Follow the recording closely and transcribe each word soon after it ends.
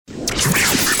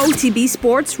OTB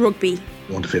Sports Rugby.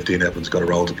 1 to 15, everyone's got a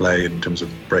role to play in terms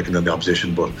of breaking down the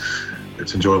opposition, but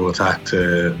it's enjoyable attack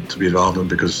to be involved in,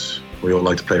 because we all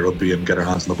like to play rugby and get our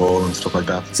hands on the ball and stuff like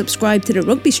that. Subscribe to the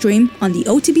rugby stream on the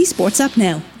OTB Sports app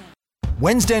now.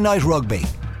 Wednesday night rugby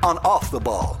on Off the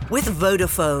Ball with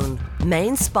Vodafone,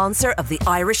 main sponsor of the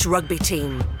Irish rugby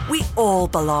team. We all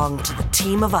belong to the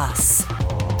team of us.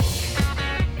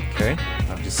 Okay,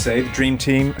 I'll just say the dream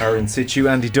team are in situ.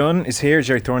 Andy Dunn is here.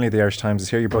 Gerry Thornley of the Irish Times is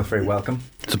here. You're both very welcome.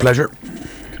 It's a pleasure.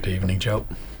 Good evening, Joe.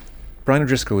 Brian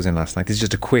O'Driscoll was in last night. This is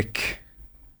just a quick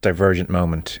divergent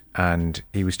moment, and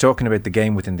he was talking about the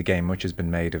game within the game. Much has been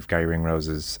made of Gary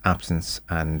Ringrose's absence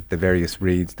and the various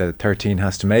reads that 13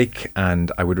 has to make,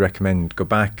 and I would recommend go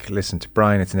back, listen to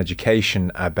Brian. It's an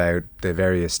education about the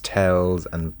various tells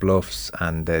and bluffs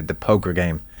and the poker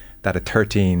game that a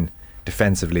 13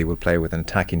 defensively will play with an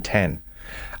attacking 10.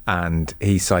 And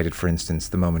he cited, for instance,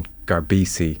 the moment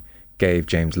Garbisi gave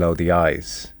James Lowe the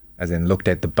eyes, as in looked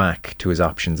at the back to his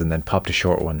options and then popped a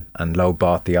short one, and Lowe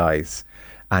bought the eyes.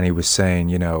 And he was saying,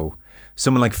 you know,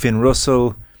 someone like Finn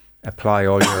Russell, apply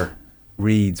all your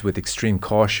reads with extreme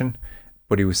caution.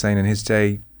 But he was saying in his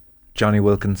day, Johnny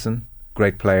Wilkinson,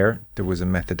 great player, there was a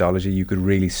methodology. You could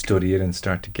really study it and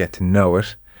start to get to know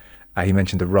it. He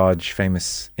mentioned the Rog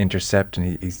famous intercept,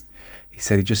 and he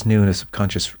said he just knew in a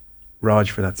subconscious, Rog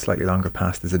for that slightly longer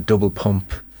pass, there's a double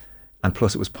pump. And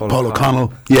plus it was Paul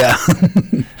O'Connell. Yeah.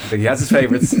 So he has his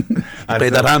favourites.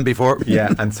 Played that hand before.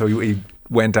 Yeah, and so he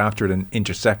went after it and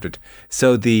intercepted.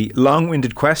 So the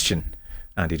long-winded question,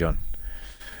 Andy Dunn,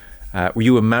 were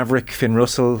you a maverick, Finn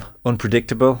Russell,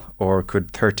 unpredictable, or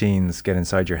could 13s get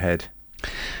inside your head?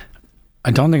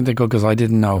 I don't think they could, because I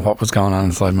didn't know what was going on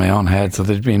inside my own head, so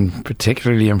they'd been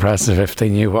particularly impressive if they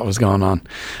knew what was going on.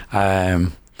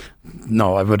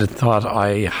 No, I would have thought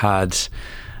I had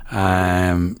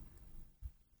I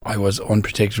was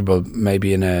unpredictable,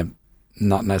 maybe in a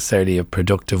not necessarily a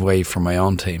productive way for my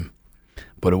own team,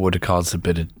 but it would have caused a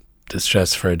bit of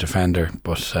distress for a defender.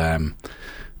 But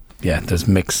yeah, there's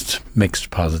mixed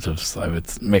positives. I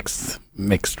would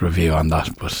mixed review on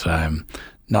that, but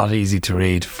not easy to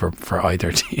read for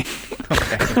either team.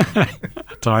 Okay.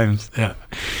 At times, yeah.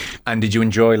 And did you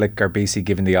enjoy like Garbisi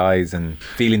giving the eyes and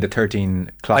feeling the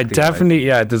 13 clock? I definitely,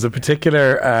 yeah. There's a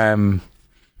particular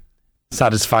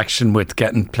satisfaction with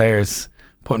putting players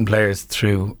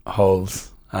through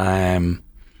holes.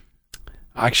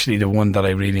 Actually, the one that I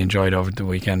really enjoyed over the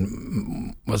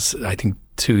weekend was, I think,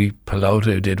 Tui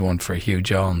Peloto did one for Hugh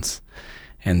Jones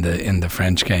in the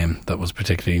French game that was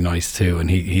particularly nice too. And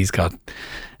he's got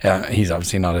he's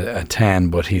obviously not a 10,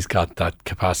 but he's got that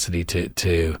capacity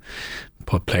to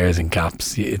put players in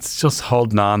gaps. It's just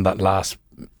holding on that last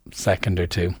second or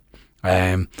two.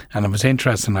 And it was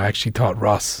interesting. I actually thought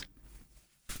Ross,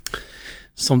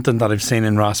 something that I've seen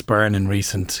in Ross Byrne in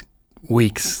recent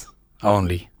weeks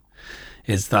only,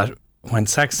 is that when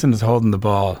Sexton is holding the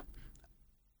ball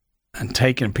and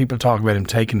people talk about him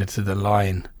taking it to the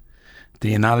line,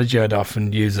 the analogy I'd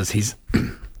often use is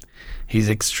he's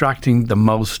extracting the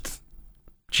most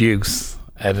juice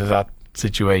out of that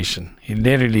situation. He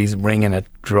literally is wringing it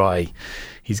dry.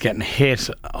 He's getting hit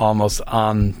almost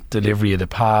on delivery of the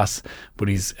pass, but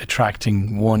he's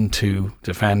attracting 1-2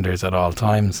 defenders at all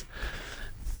times.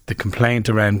 The complaint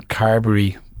around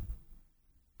Carberry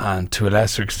and to a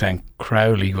lesser extent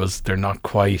Crowley was they're not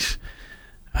quite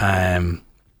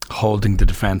holding the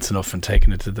defence enough and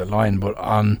taking it to the line. But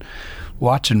on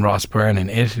watching Ross Byrne in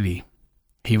Italy,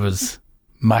 he was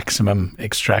maximum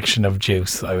extraction of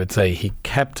juice, I would say. He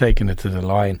kept taking it to the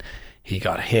line. He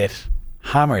got hit,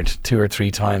 hammered 2 or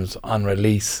 3 times on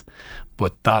release,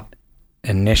 but that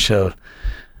initial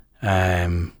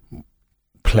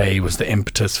play was the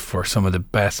impetus for some of the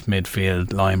best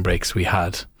midfield line breaks we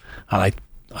had. And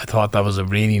I thought that was a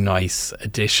really nice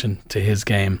addition to his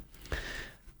game.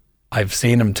 I've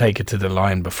seen him take it to the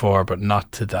line before, but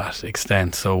not to that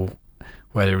extent. So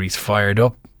whether he's fired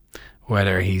up,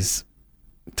 whether he's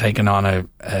taken on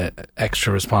a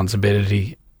extra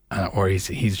responsibility, or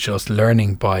he's just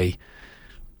learning by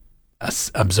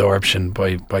absorption,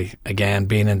 by again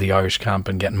being in the Irish camp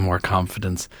and getting more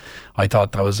confidence, I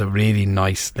thought that was a really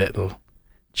nice little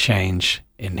change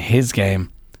in his game,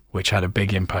 which had a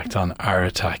big impact on our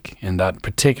attack, in that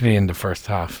particularly in the first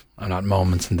half and at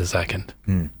moments in the second.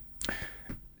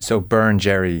 So Byrne,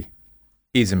 Gerry,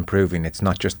 is improving. It's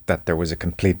not just that there was a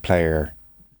complete player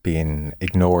being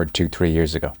ignored 2-3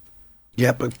 years ago.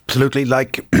 Yeah, absolutely.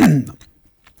 Like, I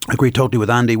agree totally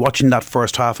with Andy. Watching that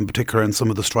first half in particular and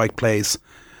some of the strike plays,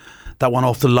 that one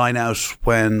off the line out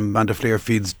when Van der Fleer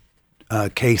feeds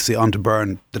Casey onto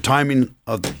Byrne, the timing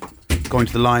of going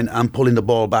to the line and pulling the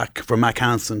ball back for Mac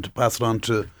Hansen to pass it on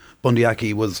to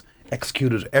Bundyaki was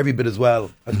executed every bit as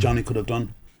well as Johnny could have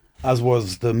done, as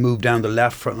was the move down the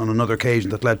left on another occasion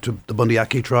that led to the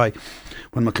Bundyaki try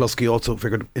when McCluskey also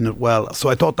figured in it well. So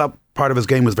I thought that part of his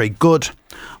game was very good.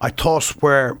 I thought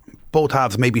where both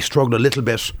halves maybe struggled a little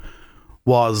bit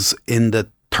was in the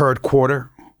third quarter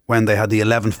when they had the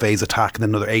 11 phase attack and then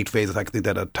another 8 phase attack. I think they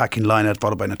had an attacking line out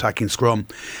followed by an attacking scrum,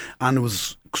 and it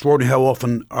was extraordinary how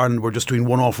often Ireland were just doing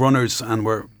one-off runners and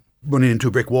were running into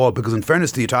a brick wall, because in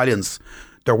fairness to the Italians,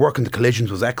 their work in the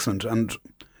collisions was excellent, and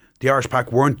the Irish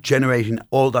pack weren't generating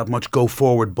all that much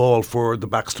go-forward ball for the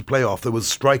backs to play off. There was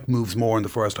strike moves more in the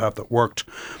first half that worked.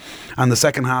 And the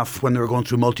second half, when they were going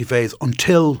through multi-phase,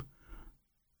 until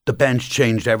the bench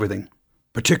changed everything,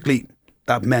 particularly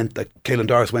that meant that Caelan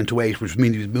Doris went to 8, which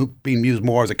means he was being used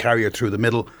more as a carrier through the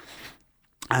middle,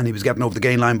 and he was getting over the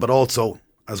gain line. But also,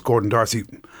 as Gordon Darcy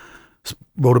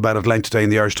wrote about at length today in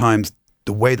the Irish Times,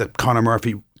 the way that Conor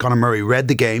Murray read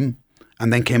the game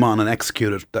and then came on and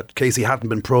executed, that Casey hadn't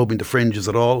been probing the fringes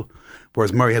at all,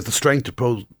 whereas Murray has the strength to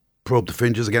probe the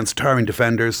fringes against towering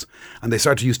defenders, and they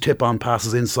started to use tip-on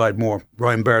passes inside more.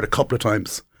 Ryan Baird a couple of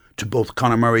times to both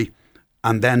Conor Murray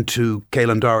and then to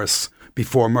Caelan Doris,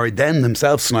 before Murray then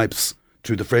himself snipes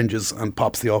through the fringes and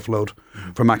pops the offload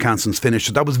for Mac Hansen's finish.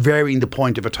 So that was varying the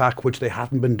point of attack, which they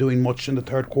hadn't been doing much in the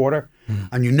third quarter.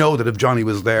 And you know that if Johnny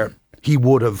was there, he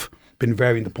would have been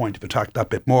varying the point of attack that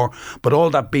bit more. But all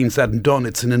that being said and done,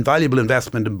 it's an invaluable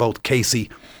investment in both Casey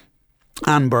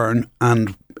and Byrne,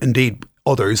 and indeed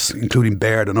others, including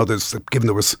Baird and others, given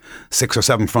there was 6 or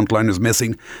 7 frontliners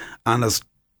missing. And as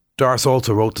Darce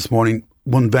also wrote this morning,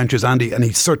 One Ventures Andy, and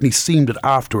he certainly seemed it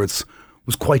afterwards,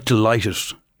 was quite delighted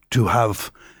to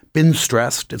have been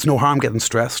stressed. It's no harm getting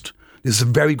stressed. This is a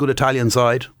very good Italian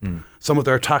side. Some of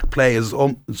their attack play is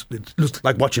it looks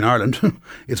like watching Ireland.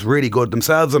 It's really good.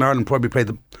 Themselves and Ireland probably play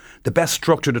the best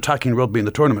structured attacking rugby in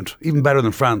the tournament, even better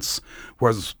than France,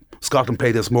 whereas Scotland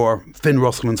play this more Finn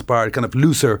Russell inspired, kind of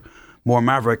looser, more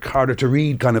maverick, harder to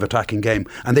read kind of attacking game,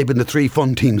 and they've been the 3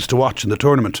 fun teams to watch in the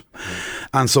tournament.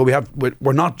 And so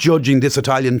we're not judging this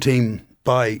Italian team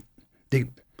by the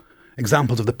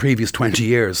examples of the previous 20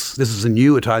 years. This is a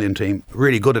new Italian team,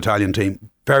 really good Italian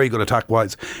team, very good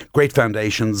attack-wise, great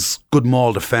foundations, good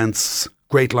maul defence,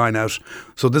 great line-out.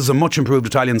 So this is a much improved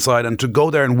Italian side, and to go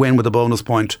there and win with a bonus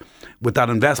point with that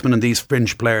investment in these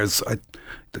fringe players,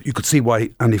 you could see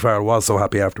why Andy Farrell was so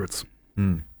happy afterwards.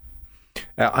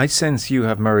 I sense you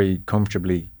have Murray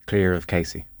comfortably clear of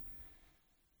Casey.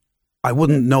 I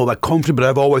wouldn't know that comfortably, but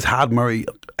I've always had Murray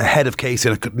ahead of Casey,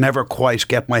 and I could never quite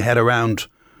get my head around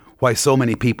why so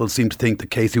many people seem to think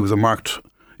that Casey was a marked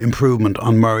improvement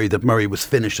on Murray, that Murray was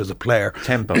finished as a player.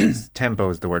 Tempo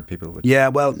is the word people would. Yeah,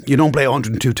 well, you don't play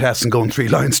 102 tests and go on 3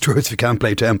 lines through it if you can't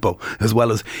play tempo, as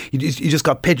well as you just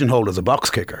got pigeonholed as a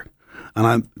box kicker.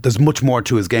 And there's much more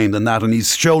to his game than that, and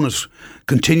he's shown it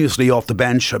continuously off the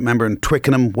bench. I remember in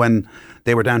Twickenham when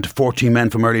they were down to 14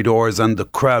 men from early doors and the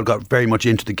crowd got very much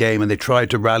into the game and they tried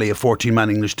to rally a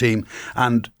 14-man English team,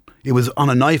 and it was on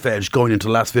a knife edge going into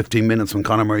the last 15 minutes when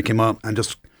Conor Murray came on and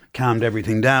just calmed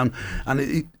everything down.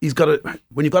 And he's got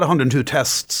when you've got 102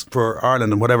 tests for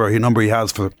Ireland and whatever number he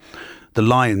has for the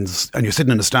Lions, and you're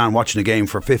sitting in the stand watching a game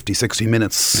for 50, 60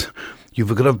 minutes,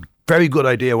 you've got a very good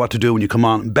idea what to do when you come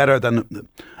on, better than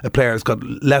a player who's got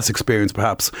less experience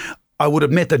perhaps. I would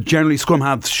admit that generally scrum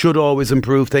halves should always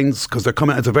improve things because they're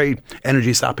coming. It's a very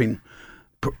energy sapping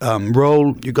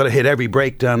role. You've got to hit every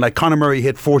breakdown. Like Conor Murray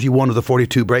hit 41 of the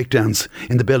 42 breakdowns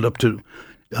in the build up to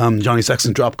Johnny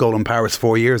Sexton's drop goal in Paris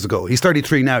 4 years ago. He's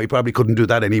 33 now. He probably couldn't do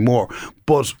that anymore.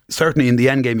 But certainly in the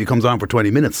end game, he comes on for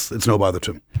 20 minutes. It's no bother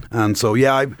to him. And so,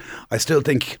 yeah, I still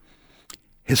think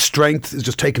his strength is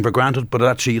just taken for granted, but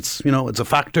actually it's a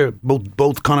factor.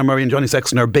 Both Conor Murray and Johnny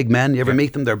Sexton are big men. You ever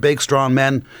meet them? They're big, strong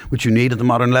men, which you need at the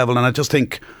modern level. And I just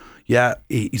think, yeah,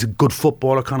 he's a good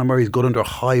footballer, Conor Murray. He's good under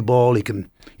high ball.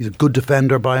 He's a good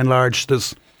defender by and large.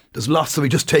 There's lots that we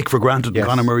just take for granted in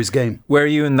Conor Murray's game. Where are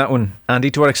you in that one,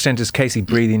 Andy? To what extent is Casey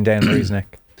breathing down Murray's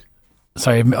neck?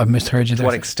 Sorry, I misheard you there. To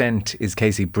what extent is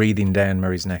Casey breathing down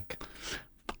Murray's neck?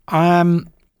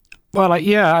 Well,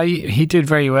 he did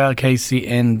very well, Casey,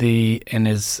 in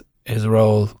his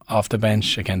role off the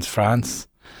bench against France.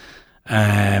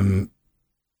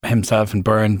 Himself and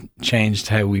Byrne changed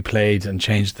how we played and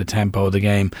changed the tempo of the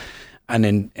game.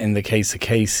 And in the case of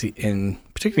Casey,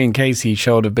 particularly in Casey, he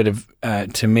showed a bit of,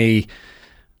 to me,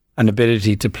 an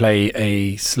ability to play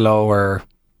a slower,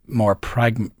 more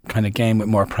kind of game with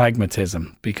more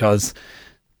pragmatism, because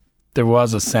there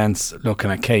was a sense looking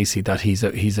at Casey that he's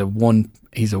a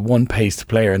one-paced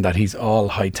player and that he's all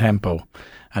high tempo,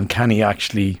 and can he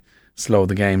actually slow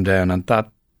the game down, and that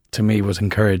to me was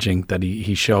encouraging, that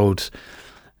he showed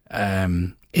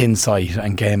insight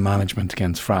and game management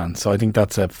against France. So I think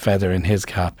that's a feather in his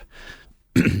cap.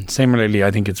 Similarly,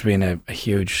 I think it's been a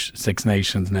huge Six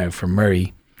Nations now for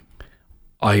Murray.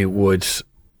 I would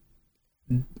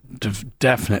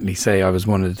definitely say I was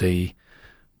one of the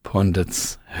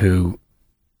pundits who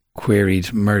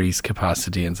queried Murray's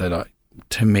capacity and said,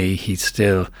 to me, he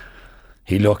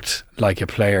looked like a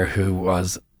player who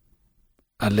was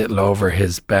a little over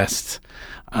his best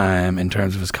in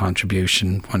terms of his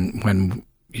contribution. When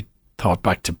you thought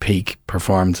back to peak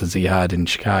performances he had in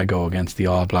Chicago against the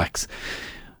All Blacks,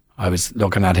 I was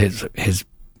looking at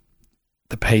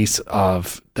the pace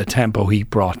of the tempo he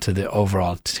brought to the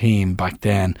overall team back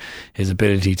then, his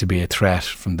ability to be a threat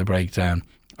from the breakdown,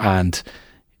 and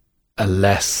a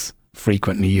less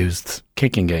frequently used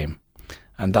kicking game.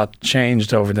 And that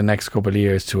changed over the next couple of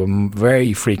years to a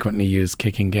very frequently used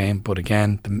kicking game. But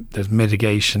again, there's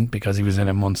mitigation, because he was in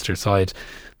a Munster side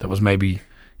that was maybe,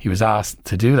 he was asked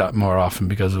to do that more often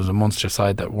because it was a Munster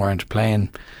side that weren't playing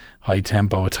high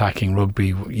tempo attacking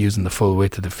rugby, using the full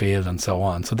width of the field and so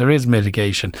on. So there is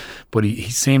mitigation, but he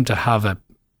seemed to have an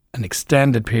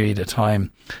extended period of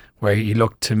time where he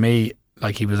looked to me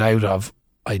like he was out of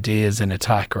ideas in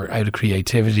attack or out of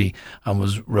creativity and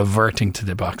was reverting to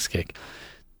the box kick.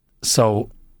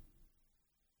 So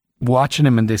watching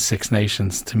him in this Six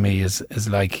Nations to me is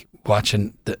like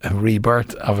watching a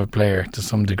rebirth of a player to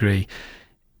some degree.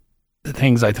 The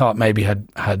things I thought maybe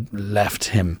had left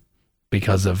him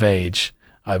because of age,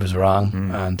 I was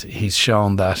wrong. And he's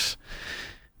shown that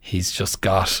he's just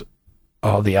got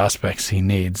all the aspects he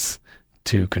needs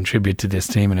to contribute to this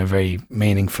team in a very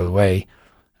meaningful way.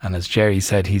 And as Jerry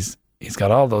said, he's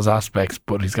got all those aspects,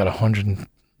 but he's got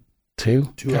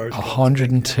 102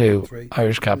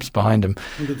 Irish caps behind him.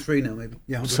 103 now, maybe.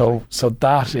 Yeah. 103. So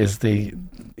that is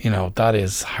that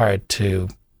is hard to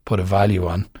put a value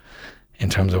on in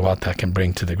terms of what that can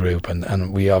bring to the group.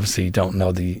 And we obviously don't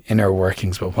know the inner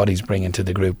workings, but what he's bringing to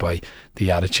the group by the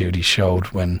attitude he showed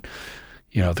when,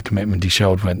 the commitment he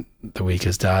showed when the week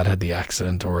his dad had the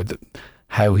accident, or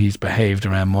how he's behaved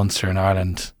around Munster and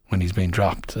Ireland when he's been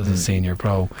dropped as a senior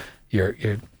pro.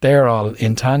 They're all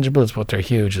intangibles, but they're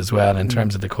huge as well in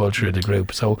terms of the culture of the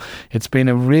group. So it's been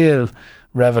a real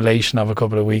revelation of a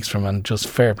couple of weeks from him, and just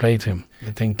fair play to him.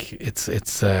 I think it's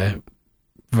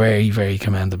very, very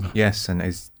commendable. Yes, and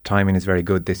his timing is very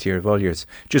good this year of all years.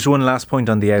 Just one last point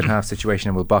on the out-half situation,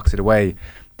 and we'll box it away.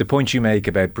 The point you make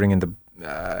about bringing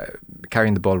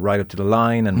carrying the ball right up to the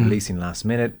line and releasing last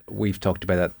minute, we've talked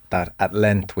about that at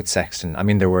length with Sexton. I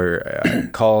mean, there were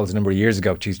calls a number of years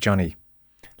ago, geez, Johnny,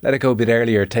 let it go a bit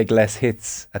earlier, take less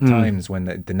hits at times,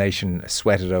 when the nation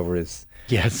sweated over his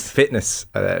fitness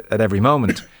at every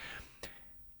moment.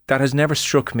 That has never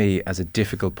struck me as a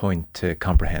difficult point to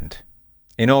comprehend.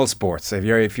 In all sports,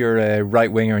 if you're a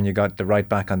right winger and you got the right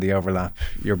back on the overlap,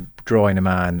 you're drawing a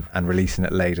man and releasing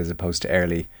it late as opposed to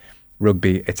early.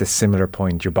 Rugby, it's a similar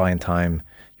point. You're buying time.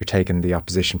 You're taking the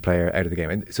opposition player out of the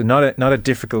game. So not a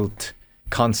difficult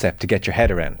concept to get your head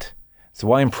around. So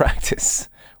why in practice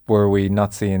were we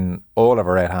not seeing all of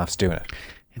our out halves doing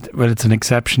it? Well, it's an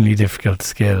exceptionally difficult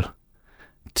skill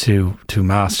to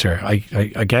master. I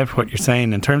get what you're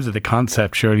saying in terms of the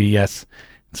concept. Surely, yes,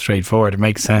 it's straightforward. It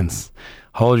makes sense.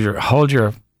 Hold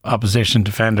your opposition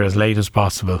defender as late as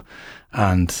possible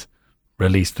and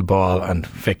release the ball and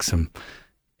fix him.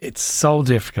 It's so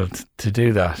difficult to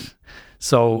do that.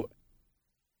 So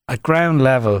at ground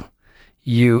level,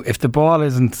 if the ball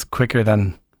isn't quicker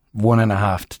than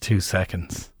 1.5 to 2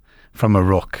 seconds from a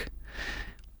ruck,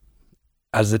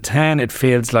 as a 10, it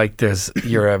feels like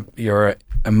you're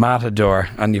a matador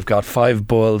and you've got 5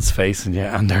 bulls facing you,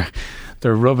 and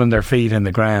they're rubbing their feet in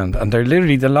the ground, and they're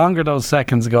literally, the longer those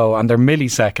seconds go, and they're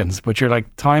milliseconds, but you're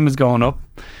like, time is going up.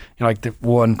 Like the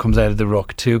 1 comes out of the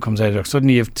ruck, 2 comes out of the ruck.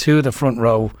 Suddenly you have 2 of the front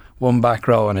row, 1 back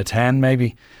row, and a 10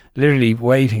 maybe, literally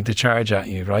waiting to charge at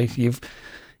you, right? You've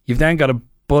then got a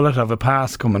bullet of a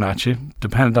pass coming at you,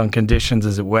 depending on conditions.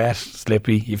 Is it wet,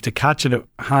 slippy? You have to catch it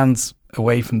hands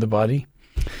away from the body.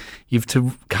 You have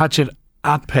to catch it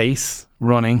at pace,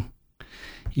 running.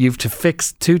 You have to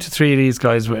fix 2 to 3 of these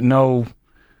guys with no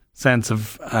sense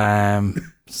of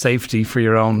safety for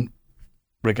your own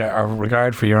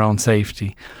regard for your own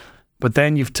safety. But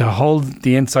then you have to hold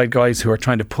the inside guys who are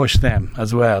trying to push them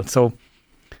as well. So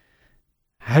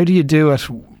how do you do it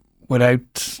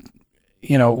without,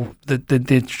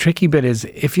 the tricky bit is,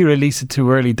 if you release it too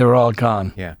early, they're all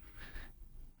gone. Yeah.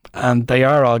 And they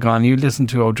are all gone. You listen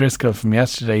to O'Driscoll from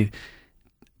yesterday,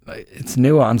 it's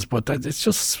nuanced, but it's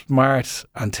just smart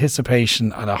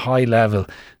anticipation at a high level.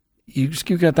 you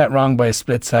get that wrong by a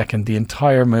split second, the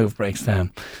entire move breaks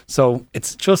down. So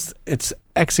it's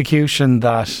execution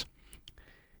that.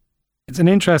 It's an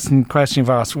interesting question you've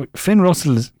asked. Finn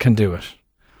Russell can do it.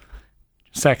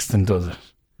 Sexton does it.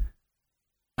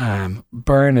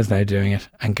 Byrne is now doing it,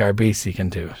 and Garbisi can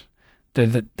do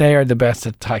it. They are the best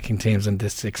attacking teams in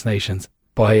this Six Nations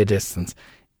by a distance.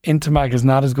 Intermag is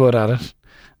not as good at it,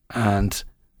 and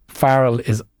Farrell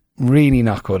is really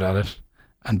not good at it,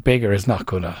 and Bigger is not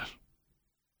good at it.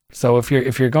 So if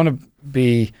you're going to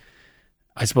be,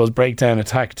 I suppose, break down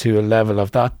attack to a level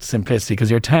of that simplicity, because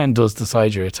your 10 does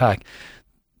decide your attack.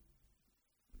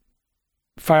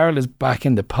 Farrell is back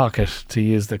in the pocket, to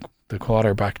use the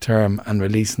quarterback term, and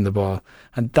releasing the ball,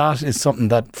 and that is something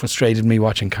that frustrated me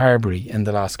watching Carberry in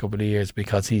the last couple of years,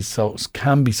 because he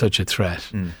can be such a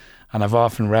threat. And I've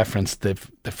often referenced the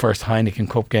first Heineken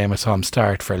Cup game I saw him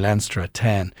start for Leinster at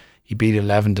 10. He beat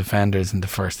 11 defenders in the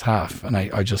first half, and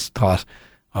I just thought,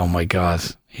 oh my God,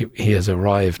 he has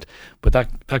arrived. But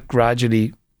that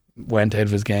gradually went out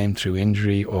of his game through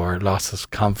injury or loss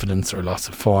of confidence or loss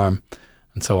of form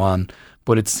and so on.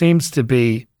 But it seems to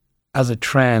be, as a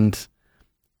trend,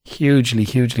 hugely,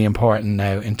 hugely important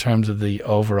now in terms of the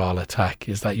overall attack,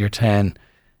 is that your 10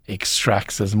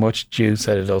 extracts as much juice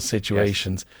out of those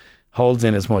situations, holds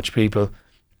in as much people.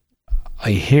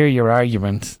 I hear your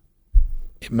argument.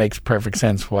 It makes perfect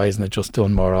sense. Why isn't it just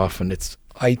done more often?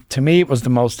 To me, it was the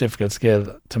most difficult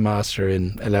skill to master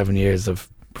in 11 years of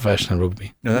professional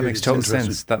rugby. No, that makes total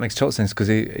sense. That makes total sense, because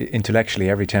intellectually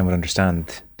every 10 would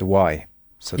understand the why.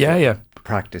 So the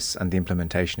practice and the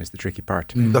implementation is the tricky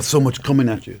part. That's so much coming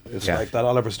at you. It's like that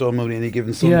Oliver Stone movie, Any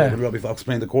Given Sunday, when Robbie Fox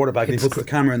playing the quarterback, and he puts the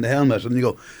camera in the helmet, and you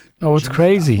go, oh, it's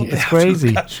crazy. It's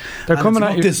crazy. They're coming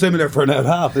at you. It's dissimilar for an out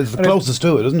half. It's the closest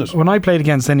to it, isn't it? When I played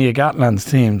against any of Gatland's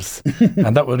teams,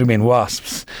 and that would have been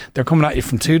Wasps, they're coming at you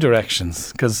from two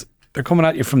directions, because they're coming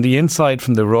at you from the inside,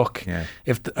 from the ruck,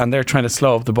 and they're trying to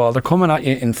slow up the ball. They're coming at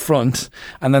you in front,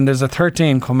 and then there's a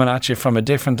 13 coming at you from a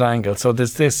different angle. So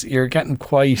there's this, you're getting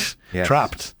quite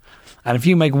trapped. And if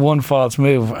you make one false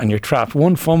move and you're trapped,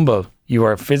 one fumble, you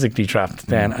are physically trapped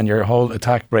then, and your whole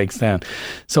attack breaks down.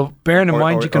 So bearing in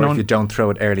mind, you can if you don't throw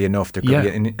it early enough, there could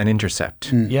be an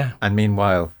intercept. And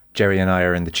meanwhile, Jerry and I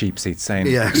are in the cheap seats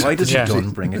saying, why does he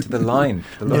don't bring it to the line?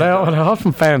 What I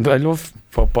often found, I love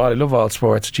football, I love all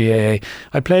sports, GAA.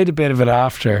 I played a bit of it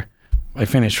after I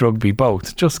finished rugby,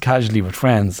 both, just casually with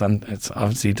friends, and it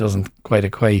obviously doesn't quite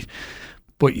equate.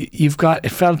 But it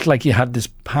felt like you had this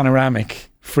panoramic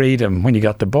freedom when you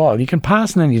got the ball. You can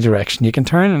pass in any direction, you can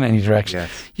turn in any direction.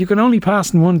 You can only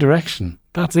pass in one direction.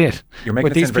 That's it. You're making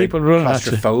with these people running at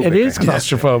you. It is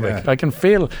claustrophobic. I can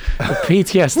feel the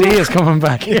PTSD is coming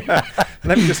back.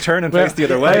 Let me just turn and face the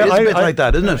other way. It's a bit like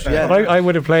that, isn't it? I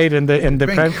would have played in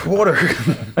the quarter.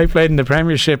 I played in the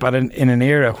Premiership in an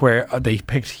era where they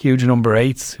picked huge number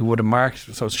 8s who would have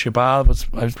marked. So Shabal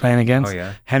I was playing against.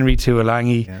 Henry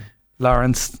Tuolangi,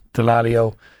 Lawrence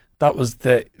Delalio. That was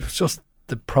just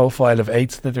the profile of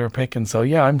 8s that they were picking. So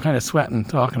I'm kind of sweating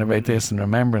talking about this and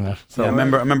remembering it. So I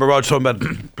remember Rog talking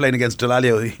about playing against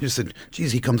Delalio. He just said,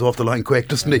 geez, he comes off the line quick,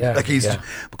 doesn't he?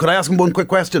 Could I ask him one quick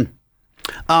question?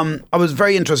 I was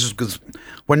very interested, because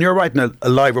when you're writing a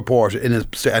live report,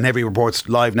 and every report's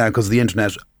live now because of the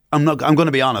internet, I'm going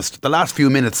to be honest, the last few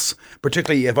minutes,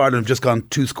 particularly if Ireland have just gone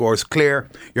 2 scores clear,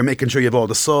 you're making sure you have all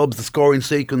the subs, the scoring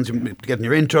sequence, you're getting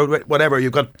your intro, whatever,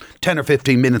 you've got 10 or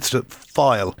 15 minutes to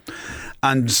file.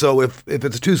 And so if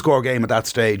it's a 2-score game at that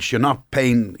stage, you're not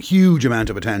paying huge amount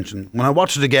of attention. When I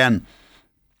watched it again,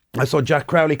 I saw Jack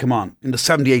Crowley come on in the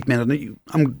 78th minute.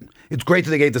 It's great that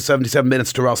they gave the 77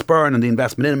 minutes to Ross Byrne and the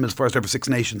investment in him, his first ever Six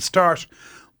Nations start.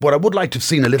 But I would like to have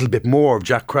seen a little bit more of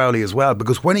Jack Crowley as well,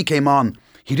 because when he came on,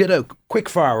 he did a quick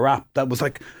fire rap that was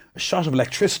like a shot of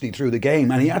electricity through the game,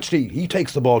 and he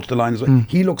takes the ball to the line as well.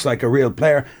 He looks like a real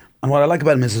player, and what I like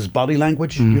about him is his body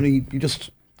language. You just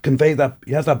convey that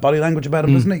he has that body language about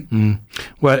him, doesn't he?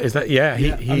 Well, is that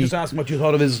I'm just asking what you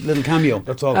thought of his little cameo.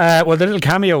 That's all. Well, the little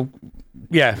cameo,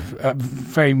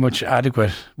 very much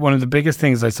adequate. One of the biggest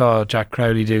things I saw Jack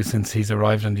Crowley do since he's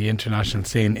arrived on the international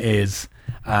scene is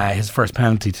his first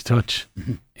penalty to touch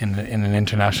in an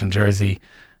international jersey.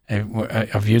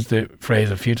 I've used the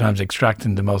phrase a few times,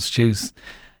 extracting the most juice.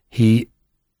 He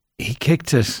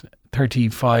kicked it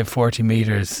 35, 40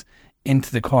 metres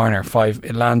into the corner.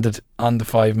 It landed on the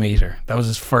 5 metre. That was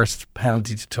his first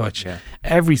penalty to touch.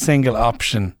 Every single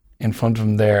option in front of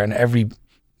him there, and every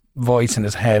voice in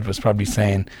his head was probably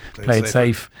saying, play it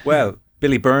safe. Well,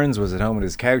 Billy Burns was at home on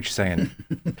his couch saying,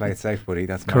 play it safe, buddy.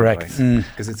 That's correct,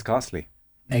 because it's costly.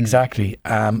 Exactly.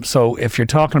 So if you're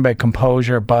talking about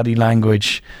composure, body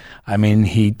language, I mean,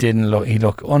 he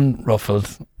looked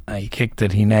unruffled. He kicked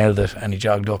it, he nailed it, and he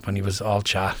jogged up and he was all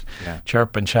chat,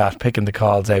 chirp and chat, picking the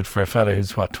calls out for a fella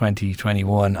who's 20,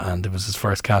 21, and it was his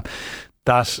first cap.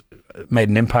 That made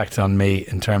an impact on me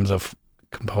in terms of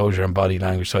composure and body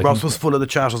language. So Ross was full of the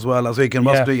chat as well last weekend,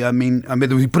 wasn't he? I mean,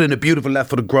 he put in a beautiful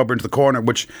left-footed grubber into the corner,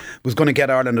 which was going to get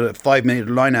Ireland a 5-minute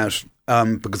line-out.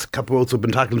 Because Capozo had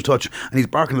been tackled in touch, and he's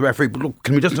barking at the referee, but look,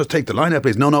 can we just take the line out,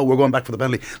 please? No, we're going back for the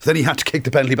penalty. So then he had to kick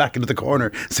the penalty back into the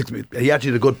corner. He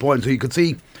actually had a good point, so you could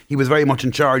see he was very much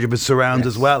in charge of his surrounds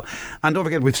as well. And don't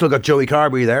forget, we've still got Joey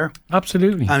Carberry there.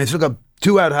 Absolutely. And we've still got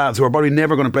 2 out halves who are probably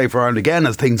never going to play for Ireland again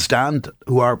as things stand,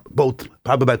 who are both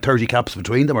have about 30 caps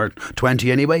between them, or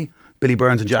 20 anyway, Billy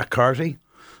Burns and Jack Carty.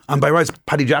 And by rights,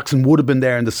 Paddy Jackson would have been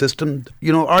there in the system.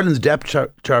 You know, Ireland's depth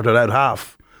chart at out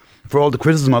half, for all the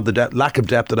criticism of the lack of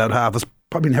depth at out half, has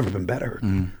probably never been better.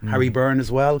 Harry Byrne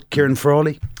as well, Kieran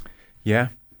Frawley. Yeah.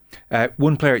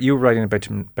 One player, you were writing about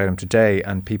him today,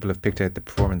 and people have picked out the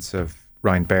performance of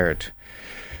Ryan Baird,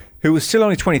 who was still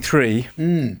only 23,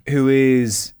 who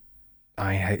is...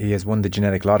 he has won the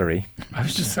genetic lottery.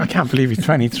 I can't believe he's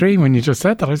 23 when you just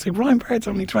said that. I was like, Ryan Baird's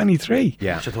only 23.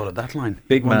 Yeah. I should have thought of that line.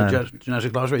 Big man. The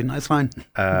genetic lottery, nice line.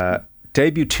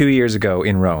 Debuted 2 years ago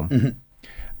in Rome.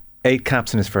 8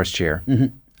 caps in his first year.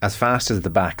 As fast as the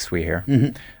backs, we hear.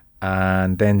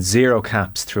 And then 0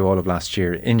 caps through all of last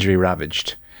year, injury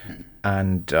ravaged.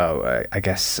 And I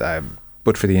guess,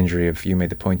 but for the injury you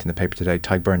made the point in the paper today,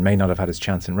 Tadhg Beirne may not have had his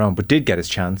chance in Rome, but did get his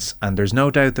chance. And there's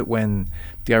no doubt that when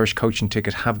the Irish coaching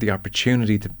ticket have the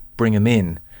opportunity to bring him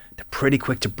in, they're pretty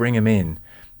quick to bring him in.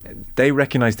 They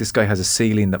recognise this guy has a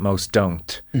ceiling that most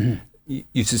don't.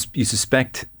 You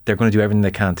suspect they're going to do everything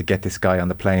they can to get this guy on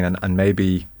the plane, and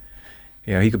maybe...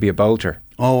 You know, he could be a bolter.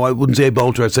 Oh, I wouldn't say a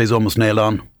bolter. I'd say he's almost nailed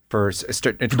on. For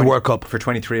the World Cup. For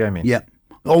 23, I mean. Yeah.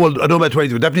 Oh, well, I don't know about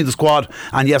 23. Definitely the squad.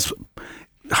 And yes,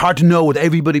 hard to know with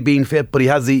everybody being fit, but he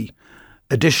has the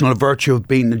additional virtue of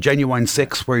being a genuine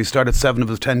 6, where he started 7 of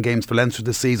his 10 games for Leinster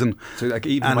this season. So, like,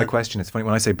 even my question, it's funny,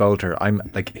 when I say bolter, I'm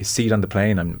like, his seat on the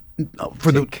plane, I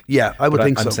would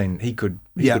think so. I'm saying he could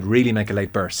really make a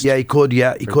late burst. Yeah, he could,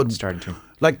 he could. Starting to.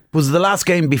 Like, was the last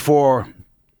game before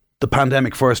the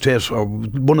pandemic first hit, or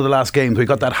one of the last games where he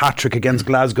got that hat-trick against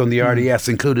Glasgow in the RDS,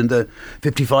 including the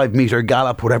 55-metre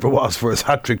gallop, whatever it was, for his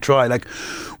hat-trick try. Like,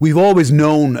 we've always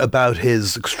known about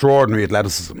his extraordinary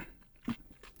athleticism,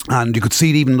 and you could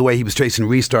see it even the way he was chasing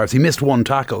restarts. He missed 1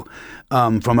 tackle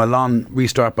from a long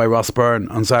restart by Ross Byrne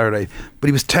on Saturday, but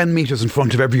he was 10 metres in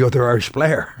front of every other Irish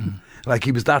player. Like,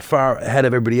 he was that far ahead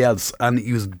of everybody else, and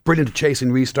he was brilliant at chasing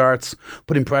restarts,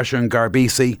 putting pressure on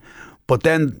Garbisi. But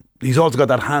then he's also got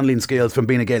that handling skills from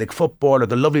being a Gaelic footballer,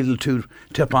 the lovely little 2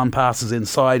 tip-on passes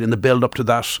inside in the build-up to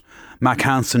that Mac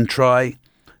Hansen try.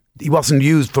 He wasn't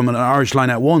used from an Irish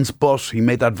line at once, but he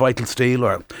made that vital steal,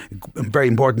 or a very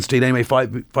important steal anyway,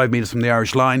 5 metres from the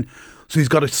Irish line. So he's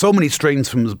got so many strings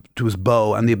to his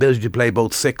bow, and the ability to play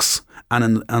both 6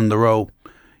 and in the row.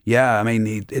 Yeah, I mean,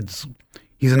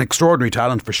 he's an extraordinary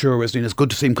talent for sure, isn't he? And it's good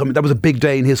to see him coming. That was a big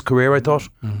day in his career, I thought,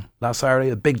 last Saturday.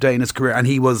 A big day in his career. And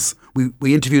he was,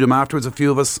 we interviewed him afterwards, a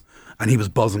few of us, and he was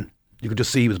buzzing. You could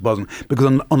just see he was buzzing.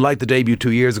 Because unlike the debut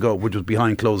 2 years ago, which was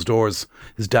behind closed doors,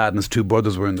 his dad and his 2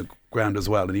 brothers were in the ground as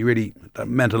well. And that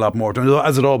meant a lot more to him,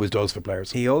 as it always does for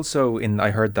players. He also,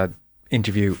 I heard that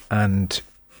interview, and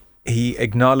he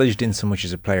acknowledged in so much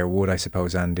as a player would, I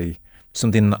suppose, Andy,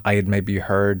 something I had maybe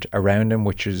heard around him,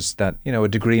 which is that, you know, a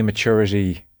degree of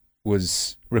maturity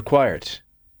was required,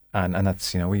 and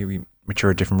that's, you know, we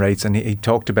mature at different rates, and he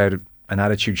talked about an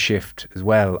attitude shift as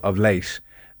well of late.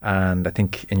 And I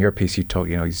think in your piece you talk,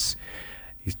 you know, he's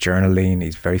journaling,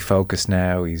 he's very focused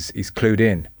now, he's clued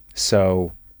in.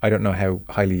 So I don't know how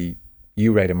highly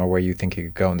you rate him, or where you think he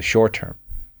could go in the short term.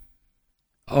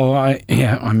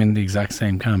 I'm in the exact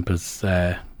same camp as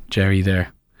Jerry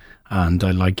there. And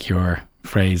I like your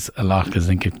phrase a lot, because I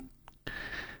think it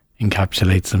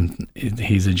encapsulates him.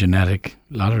 He's a genetic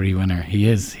lottery winner. He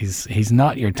is. He's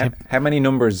not your tip. How many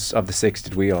numbers of the 6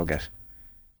 did we all get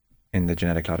in the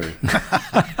genetic lottery?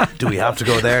 Do we have to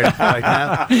go there right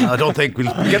now? I don't think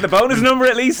we'll get the bonus number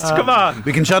at least. Come on.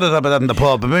 We can chat about that in the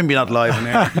pub, but maybe not live in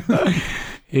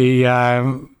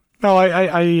here.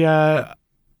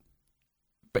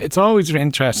 It's always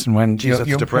interesting when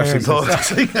that's depressing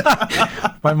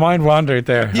thought. My mind wandered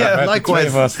there. Yeah, likewise.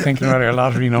 The 3 of us thinking about our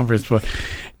lottery numbers, but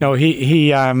no,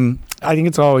 he. I think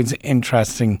it's always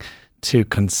interesting to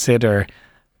consider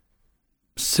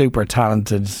super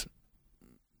talented,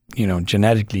 you know,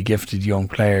 genetically gifted young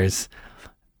players,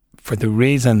 for the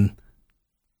reason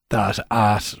that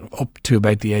at up to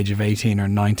about the age of 18 or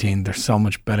 19 they're so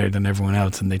much better than everyone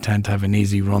else, and they tend to have an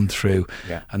easy run through.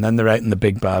 And then they're out in the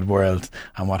big bad world,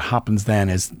 and what happens then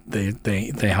is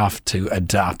they have to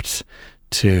adapt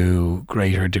to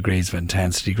greater degrees of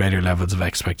intensity, greater levels of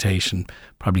expectation,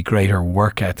 probably greater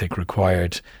work ethic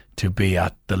required to be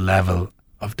at the level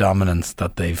of dominance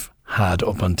that they've had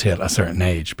up until a certain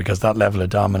age, because that level of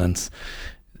dominance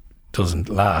doesn't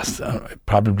last.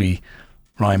 Probably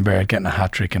Ryan Baird getting a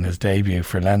hat-trick in his debut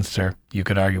for Leinster, you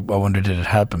could argue, I wonder, did it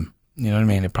help him? You know what I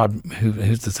mean? It probably,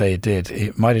 who's to say it did?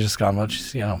 It might have just gone, well,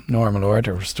 just, normal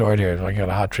order, restored here. I got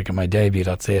a hat-trick in my debut,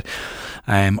 that's it.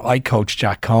 I coached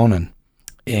Jack Conan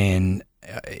in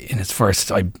his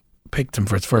first, I picked him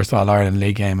for his first All-Ireland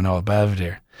League game in Old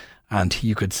Belvedere, and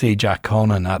you could see Jack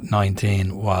Conan at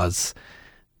 19 was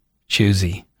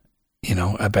choosy,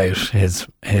 about his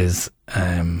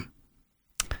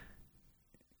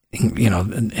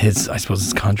I suppose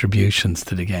his contributions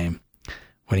to the game.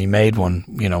 When he made one,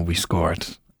 we scored,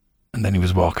 and then he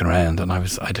was walking around, and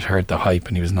I'd heard the hype,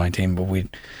 and he was 19, but we'd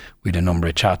a number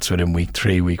of chats with him week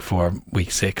 3, week 4,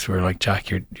 week 6. We were like, Jack,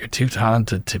 you're too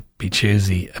talented to be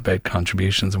choosy about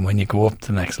contributions, and when you go up to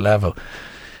the next level,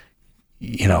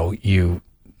 it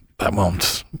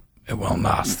won't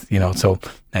last. So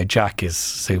now Jack is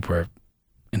super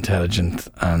intelligent,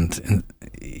 and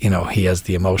he has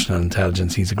the emotional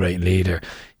intelligence. He's a great leader.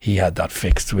 He had that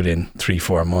fixed within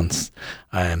 3-4 months.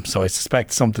 So I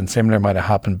suspect something similar might have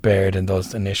happened Baird in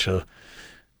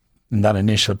that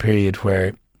initial period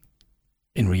where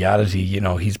in reality,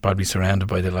 he's probably surrounded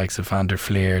by the likes of Van der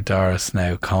Fleer, Doris,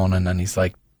 now Conan, and he's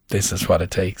like, this is what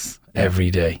it takes every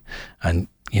day. And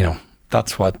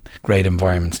that's what great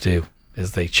environments do,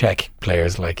 is they check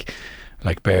players like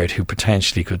Baird, who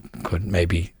potentially could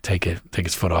maybe take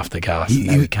his foot off the gas.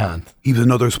 He can't. He was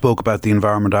another spoke about the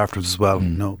environment afterwards as well.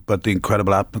 But the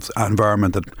incredible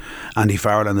environment that Andy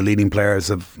Farrell and the leading players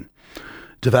have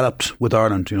developed with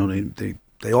Ireland.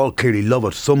 They all clearly love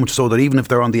it, so much so that even if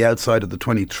they're on the outside of the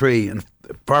 23, and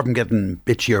apart from getting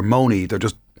bitchy or moany, they're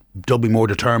just doubly more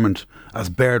determined, as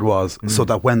Baird was, so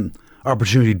that when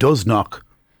opportunity does knock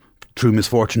through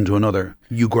misfortune to another,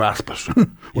 you grasp it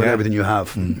with everything you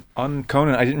have. On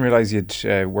Conan, I didn't realise you'd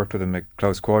worked with him at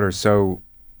close quarters, so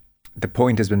the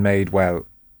point has been made, well,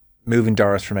 moving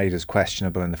Doris from 8 is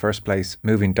questionable in the first place.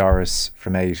 Moving Doris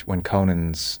from 8 when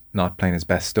Conan's not playing his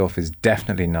best stuff is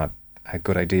definitely not a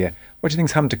good idea. What do you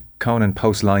think's happened to Conan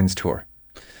post Lions tour?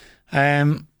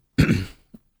 I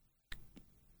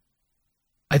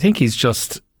think he's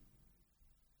just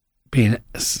being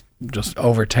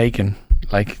overtaken,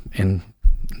 like in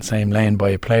the same lane, by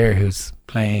a player who's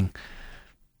playing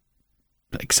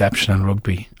exceptional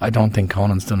rugby. I don't think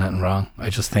Conan's done anything wrong. I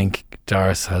just think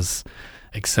Doris has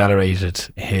accelerated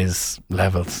his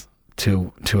levels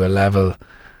to a level.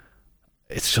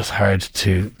 It's just hard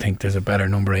to think there's a better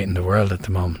number 8 in the world at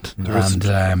the moment.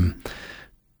 And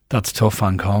that's tough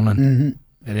on Conan.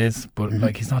 It is, but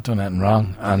he's not done anything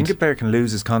wrong. I think a player can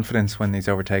lose his confidence when he's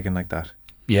overtaken like that.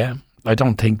 Yeah, I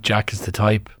don't think Jack is the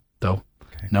type, though.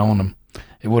 Okay. Knowing him,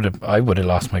 I would have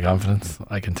lost my confidence,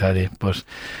 I can tell you. But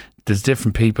there's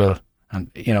different people, and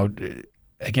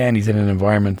again, he's in an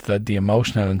environment that the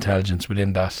emotional intelligence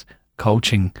within that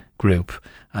coaching group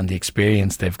and the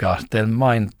experience they've got, they'll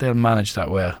manage that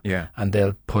well, and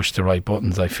they'll push the right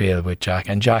buttons, I feel, with Jack.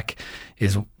 And Jack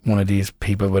is one of these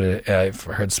people with I've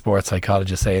heard sports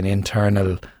psychologists say, an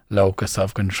internal locus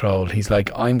of control. He's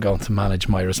like, I'm going to manage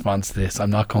my response to this. I'm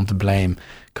not going to blame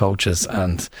coaches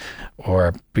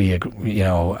or be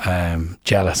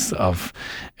jealous of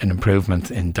an improvement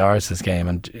in Doris's game.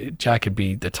 And Jack could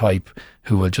be the type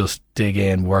who will just dig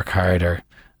in, work harder,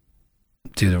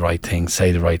 do the right things,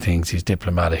 say the right things. He's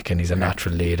diplomatic and he's a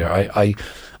natural leader. I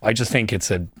just think it's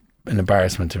an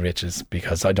embarrassment to riches,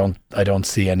 because I don't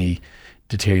see any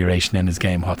deterioration in his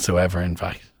game whatsoever, in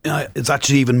fact. It's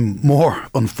actually even more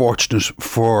unfortunate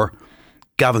for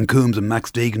Gavin Coombs and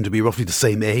Max Deegan to be roughly the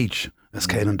same age as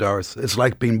Caelan Doris. It's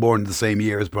like being born the same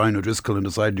year as Brian O'Driscoll and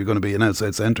deciding you're going to be an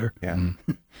outside centre.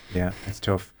 Yeah, it's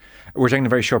tough. We're taking a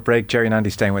very short break. Jerry and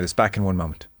Andy staying with us. Back in 1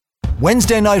 moment.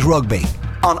 Wednesday Night Rugby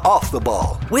on Off the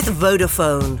Ball. With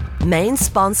Vodafone, main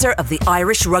sponsor of the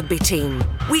Irish rugby team.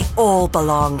 We all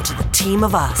belong to the team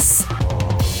of us.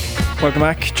 Welcome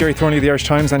back. Jerry Thornley of the Irish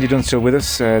Times, Andy Dunn still with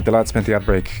us. The lads spent the ad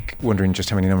break wondering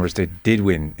just how many numbers they did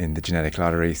win in the genetic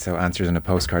lottery, so answers on a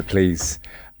postcard, please.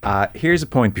 Here's a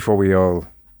point before we all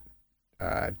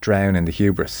drown in the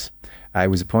hubris. It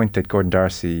was a point that Gordon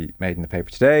Darcy made in the paper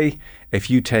today.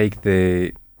 If you take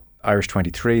the Irish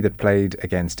 23 that played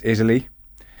against Italy,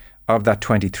 of that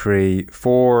 23,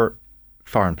 4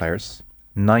 foreign players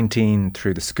 19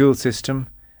 through the school system,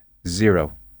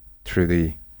 0 through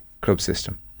the club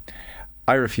system.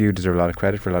 IRFU deserve a lot of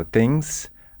credit for a lot of things,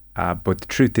 but the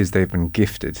truth is they've been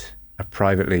gifted a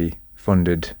privately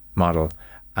funded model,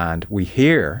 and we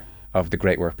hear of the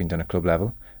great work being done at club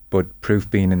level, but proof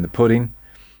being in the pudding,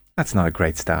 that's not a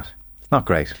great stat. It's not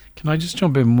great. Can I just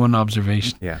jump in one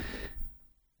observation? Yeah.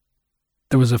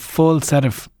 There was a full set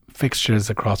of fixtures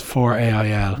across 4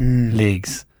 AIL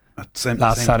leagues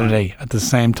last Saturday at the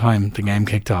same time the game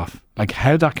kicked off. Like,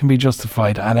 how that can be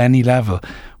justified at any level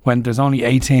when there's only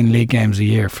 18 league games a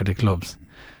year for the clubs.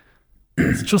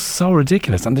 It's just so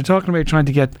ridiculous. And they're talking about trying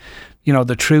to get, you know,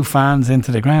 the true fans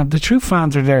into the ground. The true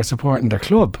fans are there supporting their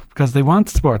club because they want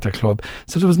to support their club.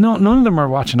 So there was none of them are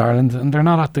watching Ireland, and they're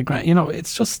not at the ground. You know,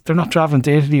 it's just they're not travelling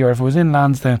to Italy, or if it was in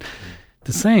Lansdowne,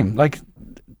 the same. Like,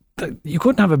 you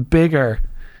couldn't have a bigger,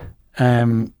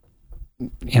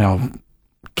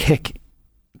 kick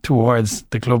towards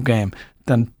the club game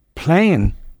than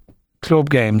playing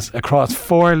club games across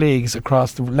 4 leagues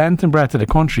across the length and breadth of the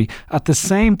country at the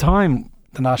same time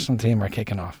the national team are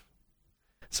kicking off.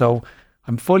 So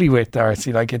I'm fully with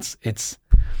Darcy. Like, it's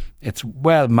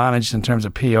well managed in terms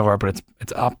of PR, but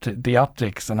it's the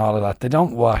optics and all of that. They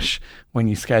don't wash when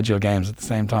you schedule games at the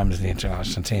same time as the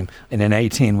international team in an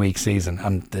 18-week season,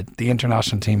 and the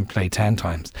international team play 10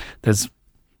 times.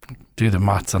 Do the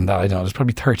maths on that. I don't know. There's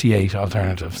probably 38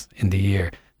 alternatives in the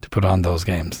year to put on those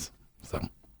games. So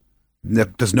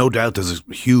there's no doubt there's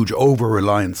a huge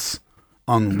over-reliance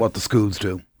on what the schools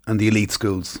do and the elite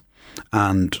schools.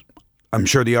 And I'm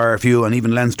sure the RFU and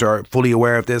even Leinster are fully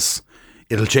aware of this.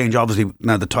 It'll change, obviously,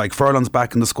 now that Tyke Furlong's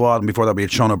back in the squad, and before that we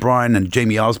had Sean O'Brien and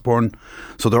Jamie Osborne.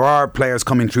 So there are players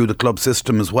coming through the club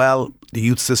system as well, the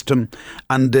youth system.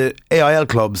 And the AIL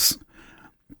clubs,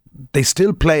 they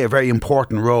still play a very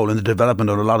important role in the development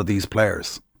of a lot of these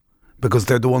players, because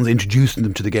they're the ones introducing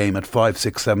them to the game at 5,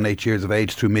 6, 7, 8 years of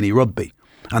age through mini rugby.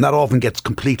 And that often gets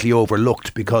completely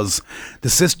overlooked because the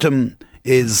system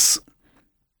it's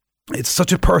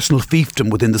such a personal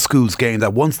fiefdom within the school's game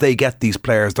that once they get these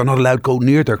players, they're not allowed to go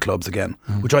near their clubs again,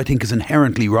 which I think is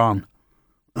inherently wrong.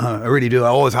 I really do. I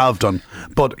always have done.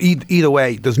 But either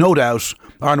way, there's no doubt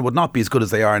Ireland would not be as good as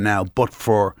they are now, but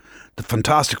for the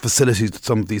fantastic facilities that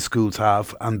some of these schools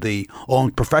have and the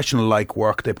own professional-like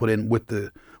work they put in with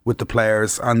the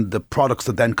players, and the products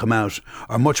that then come out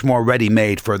are much more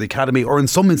ready-made for the academy, or in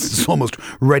some instances almost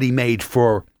ready-made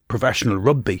for professional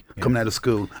rugby coming out of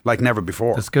school like never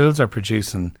before. The schools are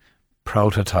producing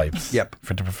prototypes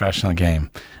for the professional game.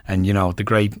 And, you know, the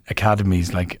great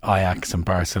academies like Ajax and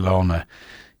Barcelona.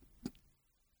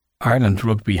 Ireland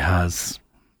Rugby has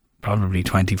probably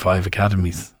 25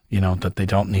 academies, you know, that they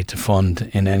don't need to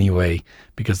fund in any way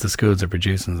because the schools are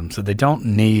producing them. So they don't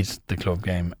need the club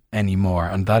game anymore,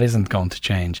 and that isn't going to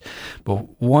change.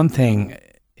 But one thing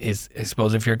is, I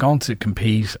suppose, if you're going to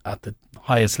compete at the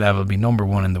highest level, be number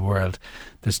one in the world,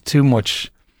 there's too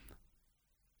much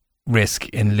risk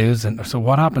in losing. So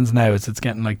what happens now is it's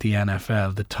getting like the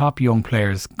NFL. The top young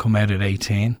players come out at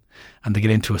 18 and they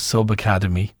get into a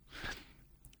sub-academy.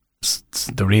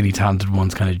 The really talented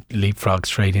ones kind of leapfrog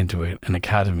straight into an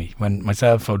academy. When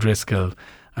myself, O'Driscoll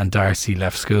and Darcy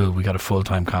left school, we got a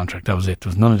full-time contract. That was it. There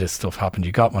was none of this stuff happened.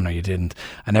 You got one or you didn't.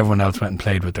 And everyone else went and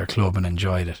played with their club and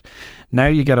enjoyed it. Now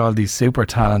you get all these super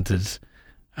talented,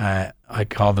 I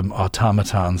call them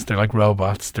automatons. They're like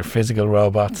robots. They're physical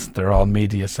robots. They're all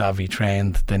media savvy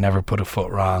trained. They never put a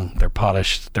foot wrong. They're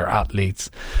polished. They're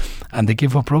athletes. And they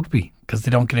give up rugby because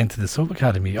they don't get into the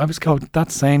sub-academy. I was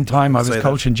that same time I was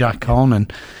coaching Jack Conan.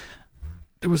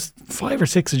 There was 5 or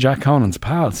 6 of Jack Conan's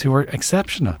pals who were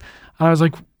exceptional. And I was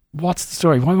like, what's the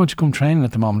story? Why won't you come training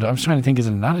at the moment? I was trying to think, is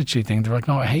it an attitude thing? They're like,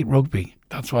 no, I hate rugby.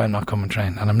 That's why I'm not coming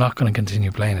train, and I'm not going to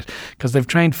continue playing it, because they've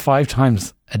trained 5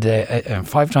 times a day,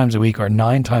 5 times a week, or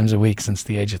 9 times a week since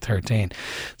the age of 13.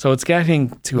 So it's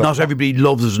getting to not everybody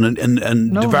loves it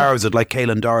and devours it like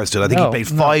Caelan Doris did. I think he played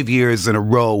 5 years in a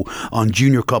row on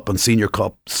Junior Cup and Senior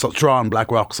Cup, Strachan,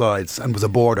 Blackrock sides, and was a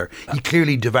boarder. He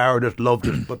clearly devoured it, loved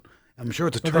it, but I'm sure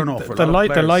it's a turn off for a lot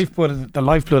of players. The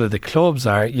lifeblood of the clubs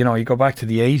are, you know, you go back to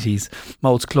the 80s,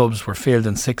 most clubs were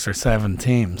fielding 6 or 7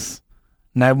 teams.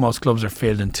 Now most clubs are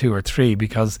fielding 2 or 3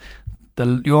 because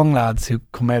the young lads who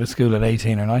come out of school at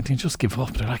 18 or 19 just give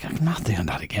up. They're like, I'm not doing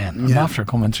that again. I'm after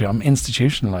coming through. I'm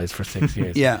institutionalised for 6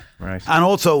 years. Yeah. Right. And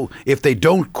also, if they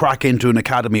don't crack into an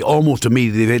academy almost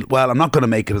immediately, they feel, well, I'm not going to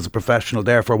make it as a professional,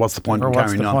 therefore what's the point in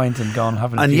carrying on? What's the point in going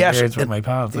having a few beers with my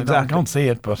pals? Exactly. I don't see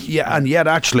it, but... Yeah, and yet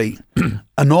actually,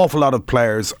 an awful lot of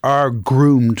players are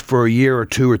groomed for a year or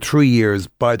 2 or 3 years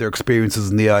by their experiences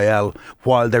in the IL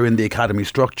while they're in the academy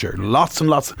structure. Lots and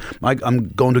lots. I'm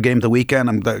going to a game the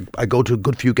weekend. I go to a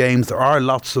good few games. There are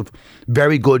lots of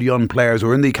very good young players who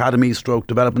are in the academy stroke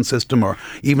development system or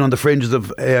even on the fringes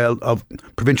of AIL, of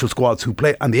provincial squads who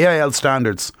play. And the AIL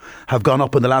standards have gone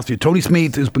up in the last few. Tony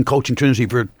Smeeth, who's been coaching Trinity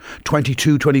for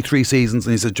 22, 23 seasons,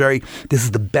 and he says, Jerry, this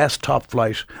is the best top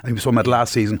flight. And we saw him at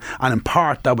last season. And in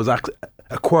part, that was actually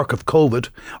a quirk of COVID,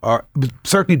 or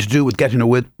certainly to do with getting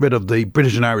rid of the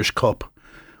British and Irish Cup,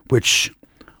 which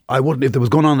I wouldn't, if there was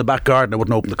going on in the back garden, I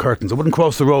wouldn't open the curtains. I wouldn't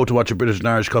cross the road to watch a British and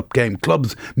Irish Cup game.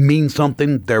 Clubs mean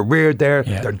something. They're reared there.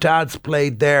 Yeah. Their dads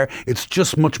played there. It's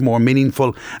just much more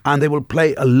meaningful. And they will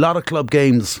play a lot of club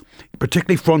games,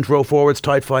 particularly front row forwards,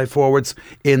 tight five forwards,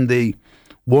 in the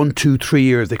 1, 2, 3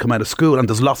 years they come out of school, and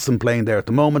there's lots of them playing there at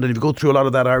the moment. And if you go through a lot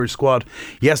of that Irish squad,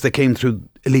 yes, they came through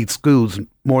elite schools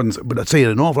more than, but I'd say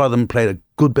an awful lot of them played a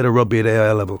good bit of rugby at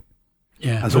AIL level.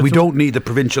 Yeah, and so we don't need the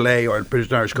Provincial A or British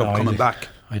and Irish Cup coming back.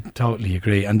 I totally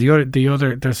agree. And the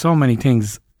other, there's so many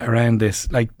things around this.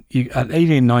 Like you, at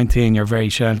 18, 19, you're very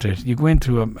sheltered. You go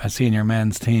into a senior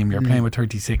men's team, you're playing with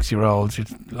 36-year-olds.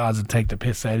 Lads will take the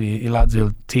piss out of you. Your lads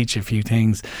will teach you a few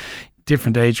things.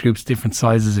 Different age groups, different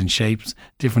sizes and shapes,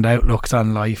 different outlooks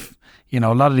on life. You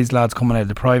know, a lot of these lads coming out of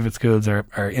the private schools are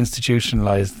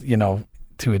institutionalised, you know,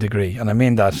 to a degree. And I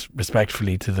mean that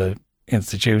respectfully to the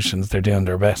institutions. They're doing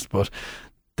their best, but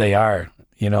they are,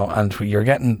 you know, and you're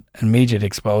getting immediate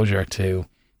exposure to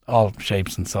all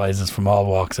shapes and sizes from all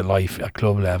walks of life at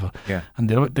club level. Yeah. And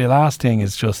the last thing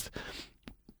is just,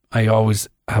 I always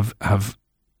have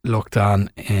looked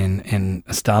on in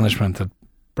astonishment at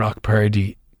Brock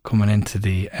Purdy coming into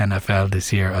the NFL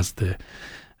this year as the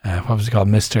what was he called,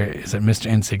 Mr.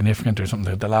 Insignificant or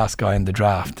something, the last guy in the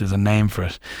draft. There's a name for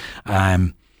it.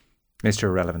 Mr.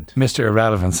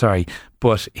 Irrelevant, sorry.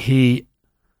 But he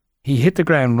hit the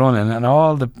ground running, and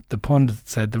all the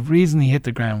pundits said the reason he hit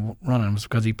the ground running was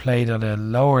because he played at a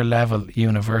lower level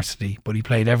university, but he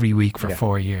played every week for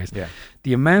 4 years. Yeah.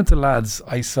 The amount of lads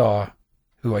I saw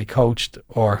who I coached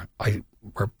or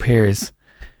were peers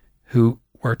who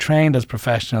were trained as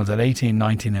professionals at 18,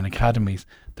 19 in academies,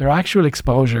 their actual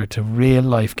exposure to real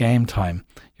life game time,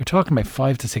 you're talking about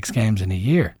 5 to 6 games in a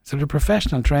year. So they're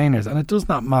professional trainers, and it does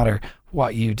not matter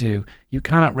what you do. You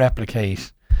cannot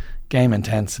replicate game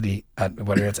intensity at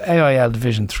whether it's AIL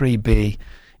Division 3B.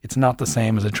 It's not the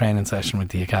same as a training session with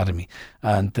the academy.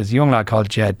 And there's a young lad called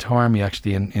Jed Tormey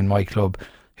actually in my club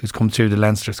who's come through the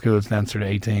Leinster schools, Leinster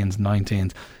 18s,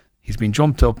 19s. He's been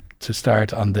jumped up to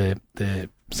start on the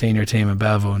senior team in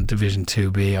Belvo in Division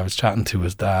 2B. I was chatting to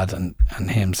his dad and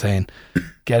him saying,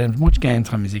 get as much game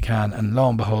time as he can, and lo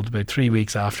and behold, about 3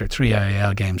 weeks after 3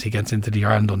 IAL games, he gets into the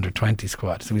Ireland under-20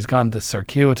 squad. So he's gone the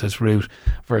circuitous route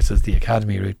versus the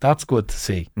academy route. That's good to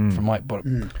see.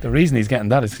 The reason he's getting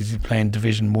that is because he's playing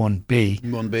Division 1B.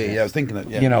 1B, yeah, I was thinking it.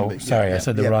 Yeah, you know, 1B, sorry, I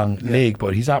said the wrong league,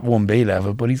 but he's at 1B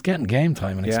level, but he's getting game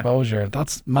time and exposure.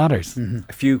 That matters.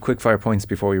 A few quick fire points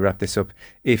before we wrap this up.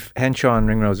 If Henshaw and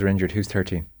Ringrose are injured, who's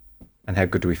 13? And how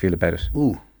good do we feel about it?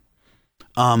 Ooh.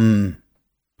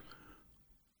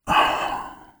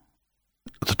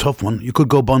 It's a tough one. You could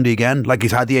go Bundy again. Like,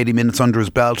 he's had the 80 minutes under his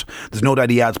belt. There's no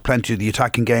doubt he adds plenty to the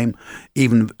attacking game.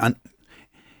 Even and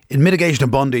in mitigation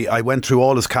of Bundy, I went through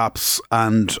all his caps,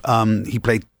 and he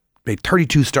played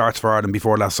 32 starts for Ireland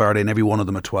before last Saturday, and every one of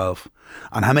them at 12.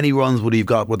 And how many runs would he have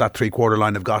got? Would that 3/4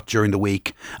 line have got during the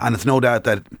week? And it's no doubt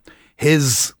that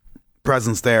his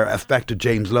presence there affected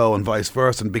James Lowe and vice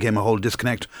versa, and became a whole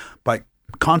disconnect. By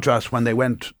contrast, when they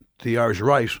went to the Irish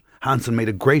right, Hansen made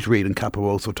a great read and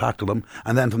Capuoso tackled him,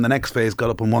 and then from the next phase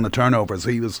got up and won the turnover, so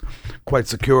he was quite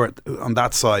secure on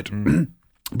that side.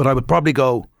 But I would probably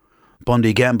go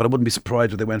Bundy again, but I wouldn't be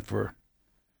surprised if they went for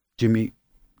Jimmy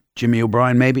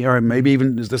O'Brien maybe, or maybe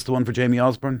even, is this the one for Jamie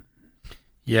Osborne?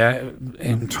 Yeah.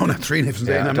 I'm throwing out 3 names,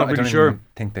 I'm not really I sure.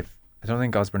 I don't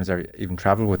think Osborne has ever even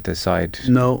travelled with this side.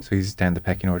 No. So he's down the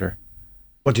pecking order.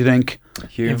 What do you think?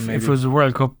 If it was a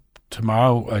World Cup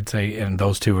tomorrow, I'd say, and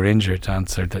those two were injured, the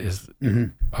answer is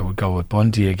I would go with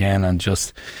Bundy again and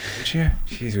just...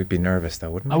 Jeez, we'd be nervous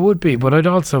though, wouldn't we? I would be, but I'd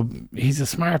also... He's a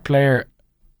smart player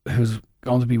who's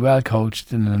going to be well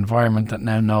coached in an environment that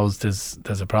now knows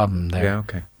there's a problem there. Yeah,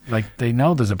 okay. Like, they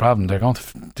know there's a problem. They're going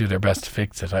to do their best to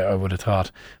fix it, I would have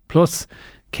thought. Plus,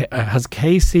 has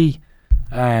Casey...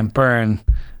 Byrne,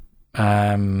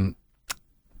 12.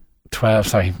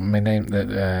 Sorry, my name.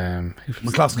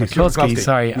 McCluskey.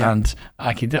 Sorry, yeah. And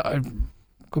Aki.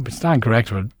 Could be stand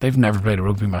correct, but they've never played a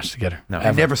rugby match together. No,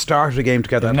 they've never started a game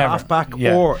together. At half back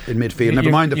or in midfield.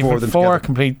 Never mind the 4 of them. 4 together.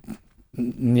 Complete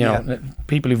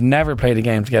people who've never played a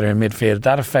game together in midfield,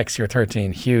 that affects your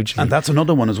 13 hugely. And that's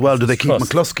another one as well. Do they keep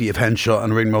Trust. McCluskey if Henshaw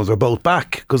and Ringrose are both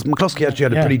back? Because McCluskey actually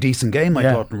had a pretty decent game, I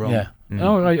thought, in Rome. Yeah.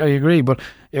 No, I agree, but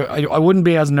I wouldn't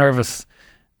be as nervous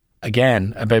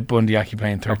again about Bundy Aki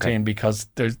playing 13 because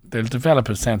they'll develop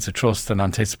a sense of trust and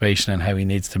anticipation in how he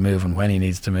needs to move and when he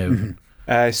needs to move.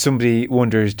 Somebody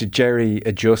wonders, did Jerry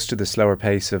adjust to the slower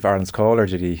pace of Ireland's call, or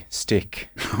did he stick?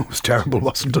 It was terrible,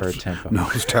 wasn't For it? tempo. No,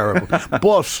 it was terrible. But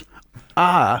was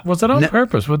it on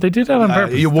purpose? Would they do that on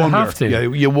purpose? you They wonder. have to. Yeah,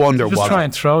 you wonder Just what. try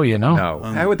and throw, No.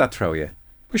 How would that throw you?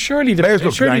 Well, surely the Players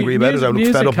looked angry about it. I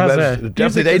looked fed up about it.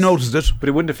 Definitely, they noticed it. But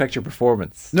it wouldn't affect your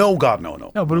performance. No, God, no.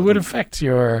 No, but it would affect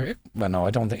your. Well, no,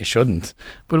 I don't think it shouldn't.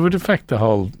 But it would affect the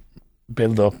whole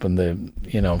build up and the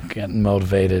getting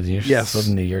motivated.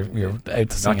 Suddenly you're out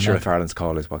to sing. Not sure if Ireland's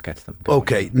call is what gets them going.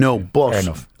 Okay, no, but Fair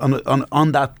enough.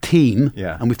 on that theme,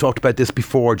 Yeah. and we've talked about this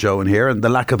before, Joe, in here, and the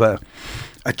lack of a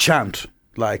chant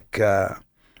like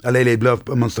Alele Bluff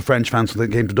amongst the French fans when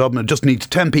they came to Dublin. It just needs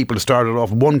 10 people to start it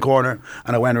off in one corner,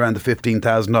 and I went around the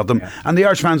 15,000 of them. Yeah. And the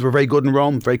Irish fans were very good in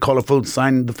Rome, very colourful,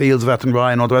 signed the fields of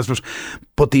Athenry and all the rest of it.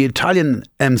 But the Italian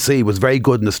MC was very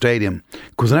good in the stadium,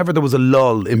 because whenever there was a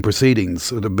lull in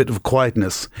proceedings, or a bit of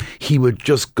quietness, he would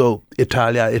just go,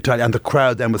 Italia, Italia, and the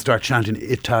crowd then would start chanting,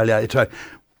 Italia, Italia.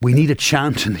 We need a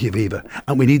chant in the Aviva,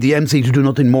 and we need the MC to do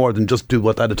nothing more than just do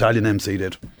what that Italian MC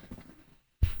did.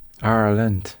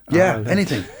 Ireland.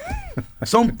 Anything.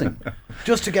 Something.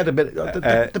 Just to get a bit.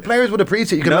 The players would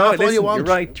appreciate it. You can laugh all you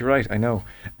want. You're right, I know.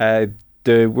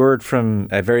 The word from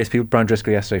various people, Brian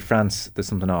Driscoll yesterday, France, there's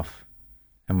something off.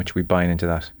 How much are we buying into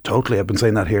that? Totally. I've been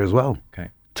saying that here as well.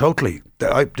 Okay. Totally.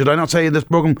 Did I not say in this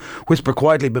programme, whisper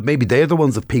quietly, but maybe they're the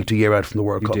ones that peaked a year out from the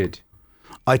World Cup. You did.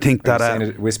 I think Are that. you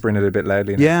saying it, whispering it a bit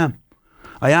loudly now? Yeah,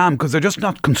 I am, because they're just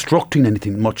not constructing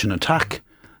anything much in attack.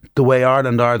 The way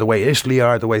Ireland are, the way Italy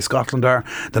are, the way Scotland are.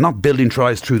 They're not building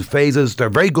tries through the phases. They're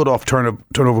very good off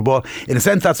turnover ball. In a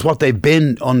sense, that's what they've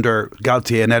been under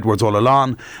Galtier and Edwards all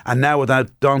along. And now without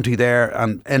Donty there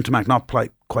and Ntamack not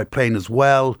quite playing as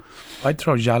well. I'd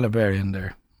throw Jalabert in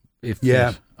there.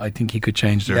 I think he could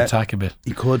change their attack a bit.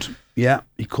 He could. Yeah,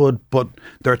 he could. But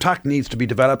their attack needs to be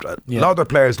developed. A lot of their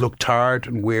players look tired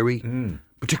and weary,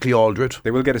 particularly Aldred.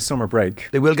 They will get a summer break.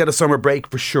 They will get a summer break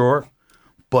for sure.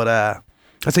 But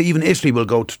I'd say even Italy will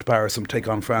go to Paris and take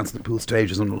on France in the pool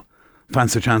stages and will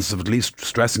fancy their chances of at least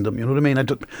stressing them. You know what I mean?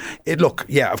 Of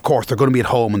course, they're going to be at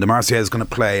home and the Marseillaise is going to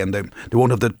play and they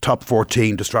won't have the top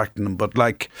 14 distracting them. But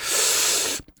they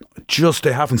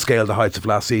haven't scaled the heights of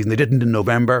last season. They didn't in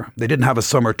November. They didn't have a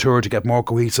summer tour to get more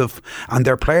cohesive. And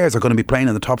their players are going to be playing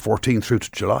in the top 14 through to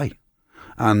July.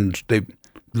 And they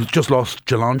just lost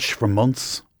Jalanche for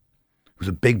months. It was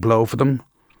a big blow for them.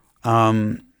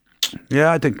 I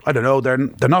don't know. They're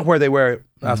not where they were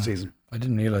last season. I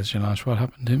didn't realise Jalanche. What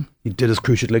happened to him? He did his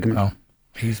cruciate ligament. Oh,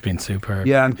 he's been superb.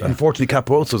 Yeah, and unfortunately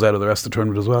Capozzo's out of the rest of the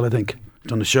tournament as well, I think.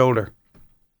 He's on the shoulder.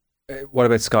 What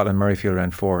about Scotland, Murrayfield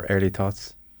round 4? Early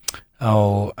thoughts?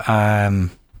 Oh, I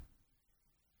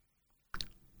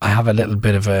have a little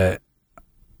bit of I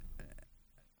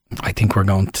think we're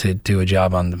going to do a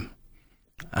job on them.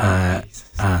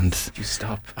 And you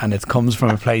stop. And it comes from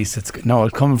a place. It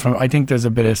comes from. I think there's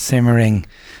a bit of simmering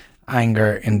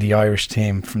anger in the Irish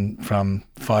team from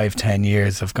 5-10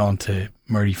 years of going to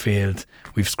Murrayfield.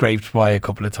 We've scraped by a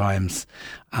couple of times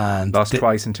and lost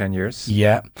twice in 10 years.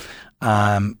 Yeah,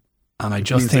 and I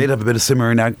just think they'd have a bit of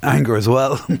simmering anger as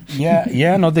well.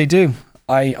 yeah, no, they do.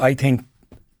 I think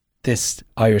this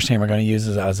Irish team are going to use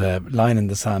it as a line in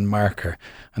the sand marker,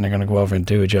 and they're going to go over and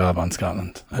do a job on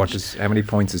Scotland. How many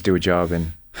points does do a job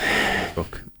in the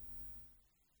book?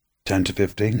 10 to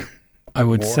 15. I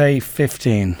would say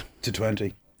 15 to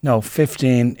 20. No,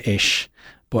 15-ish,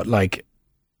 but like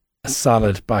a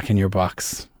solid back in your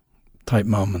box type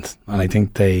moment. And I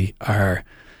think they are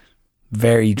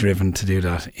very driven to do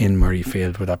that in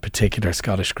Murrayfield with that particular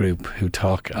Scottish group who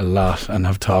talk a lot and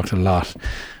have talked a lot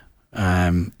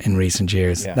in recent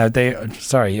years. Yeah. Now,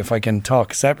 if I can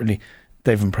talk separately,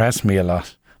 they've impressed me a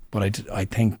lot, but I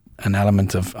think an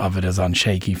element of it is on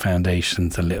shaky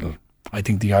foundations a little. I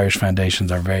think the Irish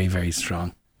foundations are very, very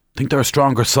strong. I think they're a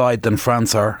stronger side than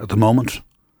France are at the moment,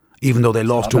 even though they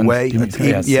lost away.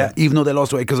 Even though they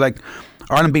lost away, because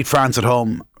Ireland beat France at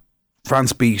home,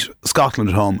 France beat Scotland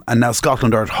at home, and now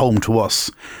Scotland are at home to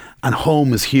us. And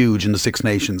home is huge in the Six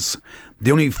Nations.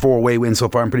 The only 4-way wins so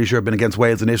far, I'm pretty sure, have been against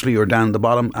Wales and Italy, who are down at the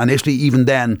bottom. And Italy, even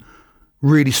then,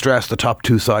 really stressed the top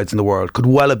 2 sides in the world. Could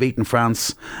well have beaten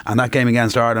France. And that game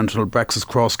against Ireland until Brex's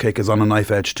cross kick is on a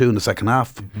knife edge too in the second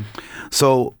half. Mm-hmm.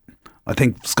 So I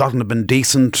think Scotland have been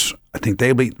decent. I think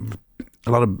they'll be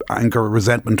a lot of anger,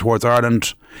 resentment towards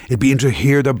Ireland. It'd be interesting to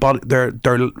hear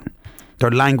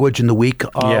their language in the week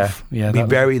of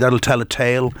that'll tell a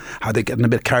tale, how they're getting a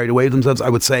bit carried away with themselves. I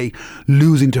would say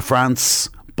losing to France,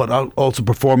 but also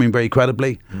performing very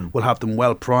credibly, will have them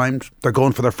well primed. They're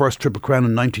going for their first Triple Crown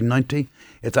in 1990.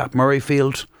 It's at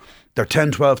Murrayfield. Their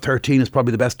 10-12-13 is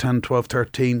probably the best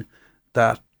 10-12-13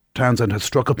 that Townsend has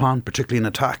struck upon, particularly in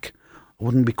attack. I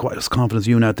wouldn't be quite as confident as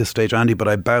you now at this stage, Andy, but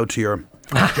I bow to your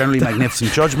generally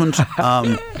magnificent judgment.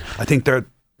 I think they're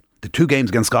the 2 games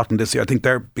against Scotland this year. I think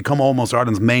they're become almost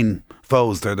Ireland's main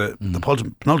foes. They're the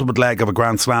penultimate leg of a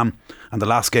Grand Slam and the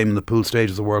last game in the pool stage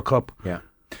of the World Cup.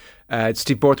 Yeah.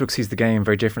 Steve Borthwick sees the game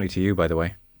very differently to you, by the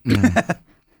way.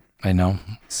 I know.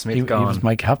 Smith he was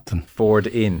my captain. Ford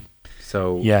in.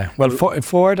 So yeah, well,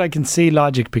 Ford, I can see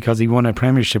logic because he won a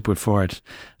premiership with Ford,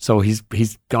 so he's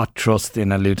got trust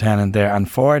in a lieutenant there,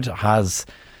 and Ford has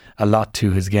a lot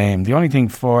to his game. The only thing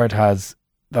Ford has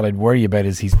that I'd worry about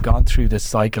is he's gone through this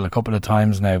cycle a couple of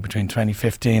times now between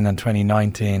 2015 and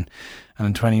 2019, and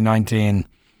in 2019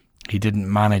 he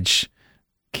didn't manage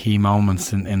key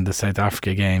moments in the South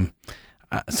Africa game,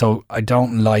 so I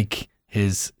don't like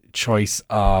his choice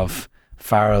of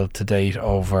Farrell to date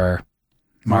over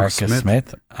Marcus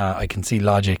Smith. I can see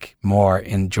logic more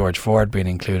in George Ford being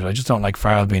included. I just don't like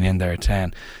Farrell being in there at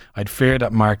 10. I'd fear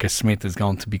that Marcus Smith is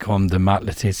going to become the Matt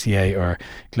Letitia or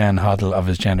Glenn Hoddle of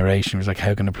his generation. It's like,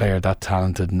 how can a player that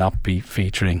talented not be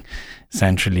featuring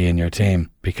centrally in your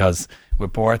team? Because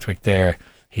with Borthwick there,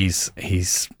 he's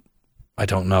I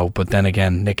don't know. But then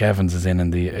again, Nick Evans is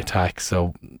in the attack,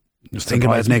 so just thinking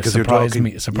about Nick as you're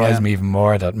talking. Surprised me even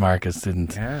more that Marcus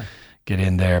didn't get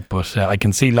in there. But I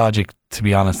can see logic, to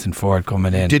be honest, in Ford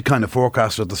coming in. Did kind of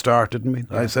forecast at the start, didn't we?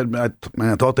 I said I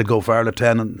thought they'd go Farrell at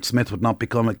 10 and Smith would not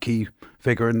become a key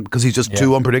figure, because he's just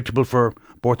too unpredictable for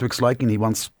Borthwick's liking. He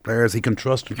wants players he can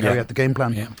trust and carry out the game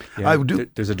plan.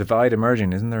 There's a divide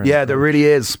emerging, isn't there? Yeah, there really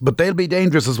is, but they'll be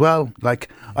dangerous as well. Like,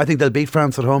 I think they'll beat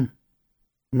France at home.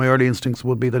 My early instincts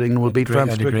would be that England will beat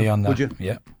France. I'd agree on that. Would you?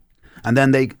 Yeah. And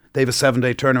then they have a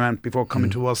 7-day turnaround before coming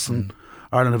to us, and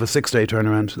Ireland have a 6-day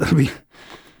turnaround. That'll be,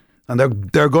 and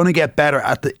they're going to get better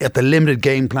at the limited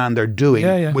game plan they're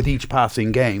doing with each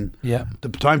passing game. Yeah. The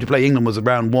time to play England was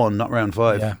round 1, not round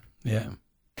 5. Yeah.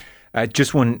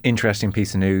 Just one interesting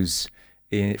piece of news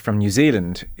from New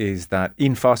Zealand is that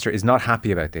Ian Foster is not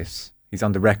happy about this. He's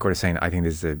on the record as saying, I think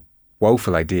this is a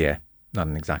woeful idea. Not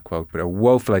an exact quote, but a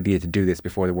woeful idea to do this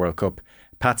before the World Cup.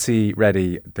 Patsy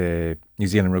Reddy, the New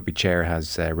Zealand rugby chair,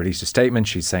 has released a statement.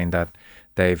 She's saying that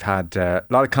they've had a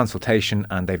lot of consultation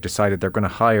and they've decided they're going to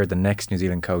hire the next New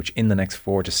Zealand coach in the next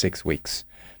 4 to 6 weeks.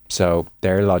 So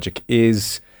their logic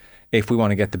is, if we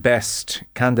want to get the best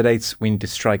candidates, we need to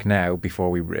strike now before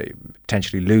we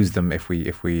potentially lose them if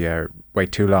we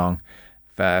wait too long.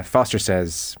 Foster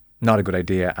says, not a good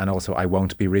idea, and also I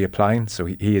won't be reapplying. So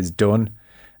he is done.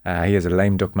 He is a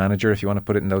lame duck manager, if you want to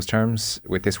put it in those terms,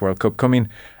 with this World Cup coming.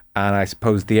 And I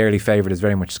suppose the early favourite is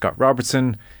very much Scott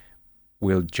Robertson.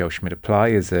 Will Joe Schmidt apply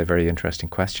is a very interesting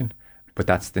question. But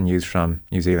that's the news from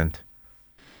New Zealand.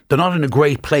 They're not in a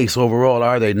great place overall,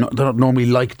 are they? They're not normally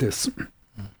like this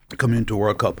coming into a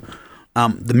World Cup.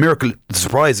 The miracle, the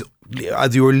surprise,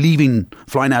 as you were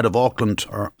flying out of Auckland,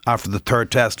 or after the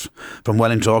third test from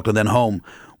Wellington to Auckland, then home,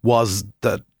 was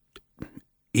that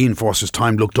Ian Foster's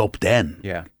time looked up then.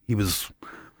 Yeah. He was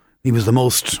the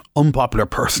most unpopular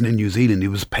person in New Zealand. He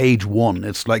was page 1.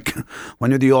 It's like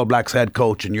when you're the All Blacks head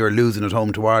coach and you're losing at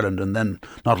home to Ireland, and then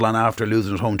not long after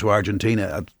losing at home to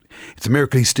Argentina. It's a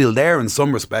miracle he's still there in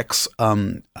some respects.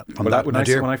 When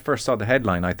I first saw the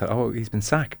headline, I thought, oh, he's been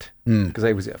sacked. Because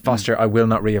it was Foster, I will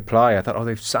not reapply. I thought, oh,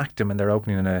 they've sacked him and they're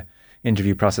opening an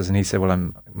interview process. And he said, well,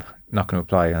 I'm not going to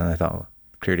apply. And I thought, well,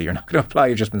 clearly you're not going to apply.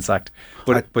 You've just been sacked.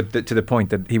 But to the point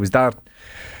that he was that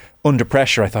under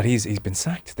pressure, I thought he's been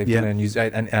sacked. They've done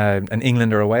an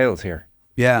England or a Wales here.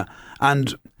 Yeah,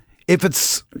 and if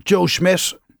it's Joe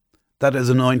Schmidt that is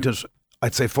anointed,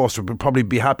 I'd say Foster would probably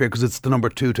be happier because it's the number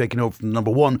 2 taking over from the number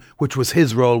 1, which was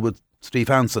his role with Steve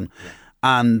Hansen.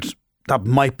 Yeah. And that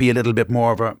might be a little bit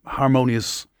more of a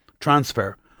harmonious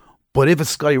transfer. But if it's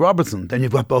Scotty Robertson, then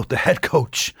you've got both the head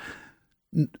coach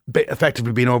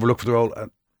effectively being overlooked for the role,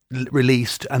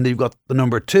 released, and you've got the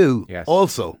number 2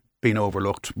 also being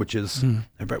overlooked, which is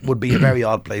would be a very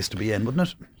odd place to be in, wouldn't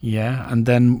it? Yeah, and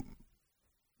then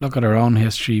look at our own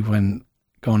history when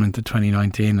going into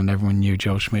 2019 and everyone knew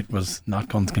Joe Schmidt was not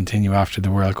going to continue after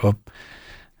the World Cup.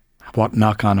 What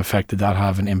knock-on effect did that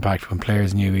have an impact when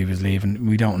players knew he was leaving?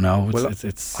 We don't know.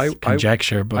 It's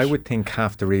conjecture. But I would think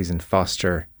half the reason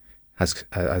Foster has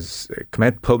come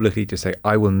out publicly to say,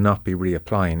 I will not be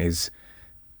reapplying, is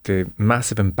the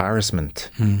massive embarrassment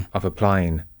of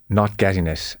applying, not getting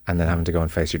it, and then having to go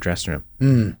and face your dressing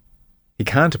room. He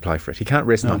can't apply for it. He can't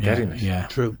risk not getting it. Yeah,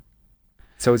 True.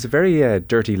 So it's a very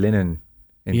dirty linen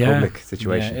in public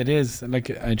situation. Yeah, it is.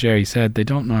 Like Jerry said, they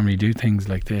don't normally do things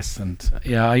like this. And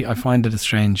I find it a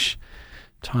strange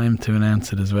time to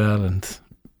announce it as well. And,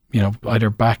 either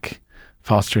back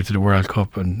Foster to the World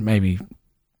Cup and maybe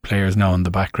players know in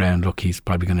the background, look, he's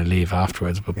probably going to leave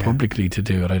afterwards. But publicly to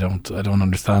do it, I don't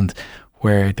understand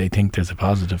where they think there's a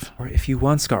positive. Or if you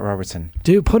want Scott Robertson,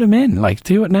 put him in. Like,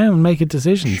 do it now and make a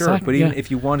decision. Sure, but even if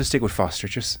you want to stick with Foster,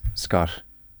 just Scott,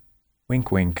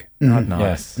 wink, wink, nod, nod.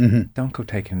 Yes. Don't go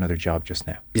taking another job just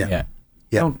now. Yeah.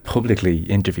 Don't publicly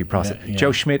interview process. Yeah.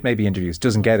 Joe Schmidt maybe interviews,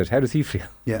 doesn't get it. How does he feel?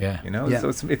 Yeah.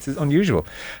 So it's unusual.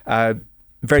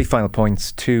 Very final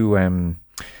points. Two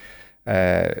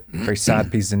very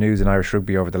sad pieces of news in Irish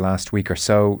rugby over the last week or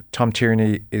so. Tom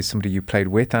Tierney is somebody you played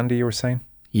with, Andy, you were saying?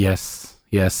 Yes.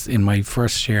 In my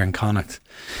first year in Connacht,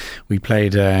 we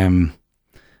played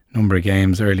number of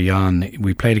games early on.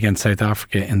 We played against South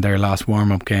Africa in their last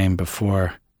warm-up game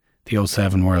before the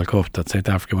 07 World Cup that South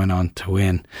Africa went on to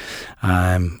win.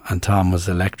 And Tom was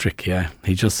electric,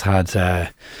 He just had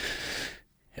a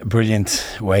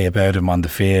brilliant way about him on the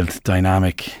field,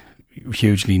 dynamic,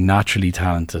 hugely naturally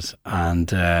talented, and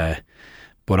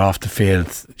but off the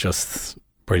field, just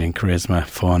brilliant charisma,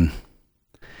 fun.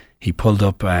 He pulled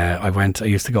up, I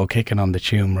used to go kicking on the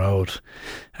Tuam Road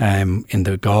in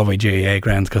the Galway GAA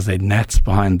grounds because they had nets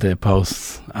behind the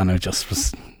posts, and I just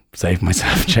was saving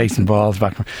myself chasing balls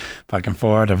back and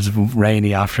forward. It was a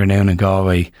rainy afternoon in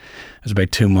Galway. It was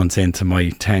about 2 months into my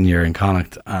tenure in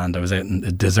Connacht, and I was out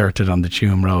deserted on the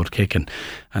Tuam Road kicking,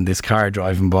 and this car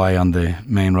driving by on the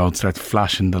main road starts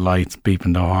flashing the lights,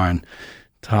 beeping the horn.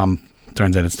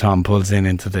 Turns out it's Tom, pulls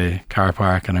into the car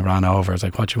park, and I ran over. I was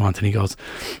like, what do you want? And he goes,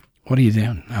 what are you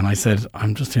doing? And I said,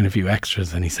 I'm just doing a few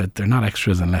extras. And he said, they're not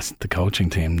extras unless the coaching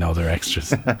team know they're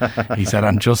extras. He said,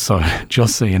 and just so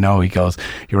you know, he goes,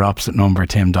 your opposite number,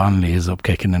 Tim Donnelly, is up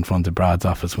kicking in front of Brad's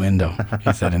office window.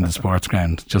 He said, in the sports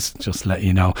ground, just let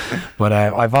you know. But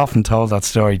I've often told that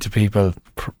story to people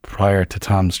prior to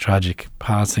Tom's tragic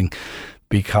passing,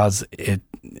 because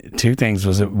two things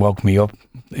was, it woke me up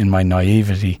in my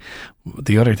naivety.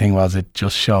 The other thing was, it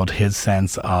just showed his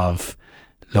sense of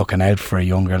looking out for a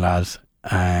younger lad.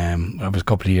 I was a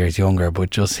couple of years younger,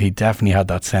 but he definitely had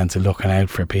that sense of looking out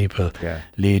for people,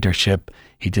 leadership.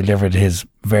 He delivered his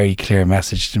very clear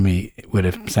message to me with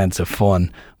a sense of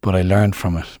fun, but I learned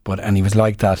from it. And he was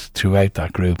like that throughout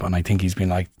that group, and I think he's been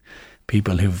like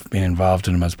people who've been involved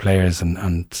in him as players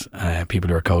and people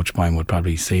who are coached by him would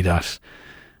probably see that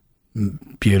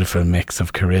beautiful mix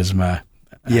of charisma,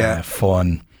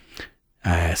 fun,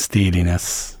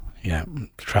 steeliness. Yeah,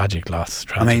 tragic loss,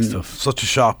 tragic stuff. Such a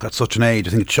shock at such an age.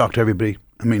 I think it shocked everybody.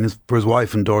 I mean, for his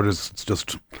wife and daughters, it's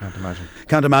just... Can't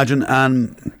imagine.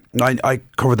 And I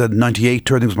covered the 98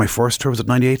 tour. I think it was my first tour. Was it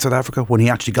 98 South Africa? When he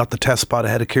actually got the test spot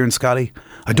ahead of Kieran Scally.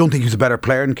 I don't think he was a better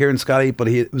player than Kieran Scally, but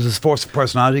it was his force of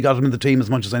personality got him in the team as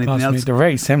much as anything else. They're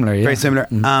very similar, Very similar.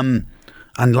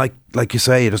 And like you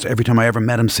say, just every time I ever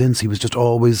met him since, he was just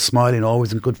always smiling,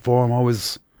 always in good form,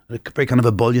 always a very kind of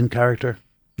a bullion character.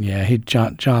 Yeah,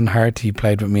 John Hart, he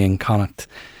played with me in Connacht.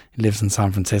 He lives in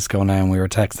San Francisco now, and we were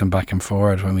texting back and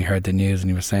forward when we heard the news,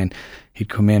 and he was saying he'd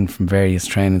come in from various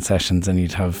training sessions and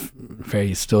he'd have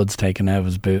various studs taken out of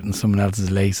his boot and someone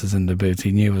else's laces in the boots.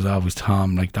 He knew it was always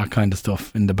Tom, like that kind of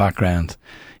stuff in the background.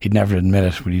 He'd never admit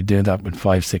it, but he'd do that with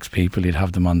 5-6 people. He'd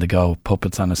have them on the go,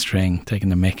 puppets on a string, taking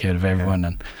the mick out of everyone.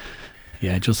 And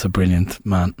yeah, just a brilliant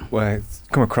man. Well, it's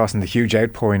come across in the huge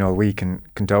outpouring all week, and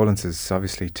condolences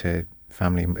obviously to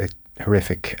family.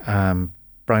 Horrific.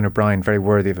 Brian O'Brien, very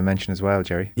worthy of a mention as well,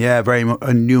 Jerry. Yeah, very much.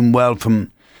 I knew him well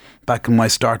from back in my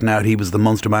starting out. He was the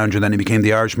Munster manager, then he became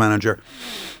the Irish manager.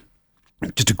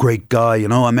 Just a great guy, you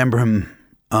know. I remember him.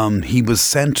 He was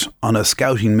sent on a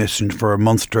scouting mission for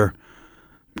Munster.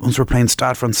 Munster were playing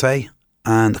Stade Francais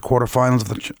and the quarterfinals of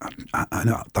the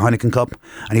Heineken Cup,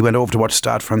 and he went over to watch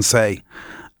Stade Francais.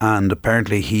 And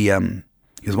apparently he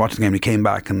was watching the game. And he came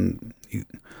back, and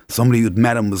somebody who'd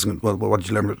met him was, well, what did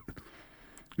you learn?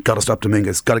 Got to stop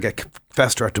Dominguez, got to get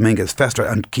Fester at Dominguez,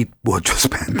 and Keith Wood just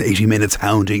spent 80 minutes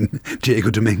hounding Diego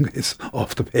Dominguez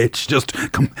off the pitch.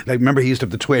 Remember he used to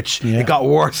have the twitch. Yeah. It got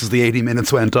worse as the 80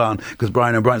 minutes went on because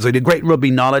Brian O'Brien. So he had great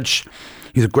rugby knowledge.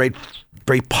 He's a great,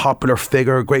 very popular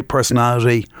figure, great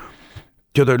personality.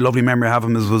 The other lovely memory I have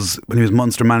of him was when he was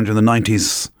Munster manager in the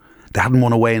 90s. They hadn't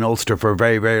won away in Ulster for a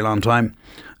very, very long time,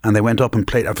 and they went up and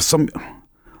played for some.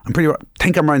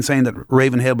 think I'm right in saying that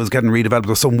Ravenhill was getting redeveloped. There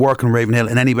was some work in Ravenhill.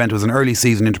 In any event, it was an early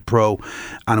season into pro,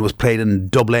 and it was played in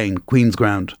Dublin, Queen's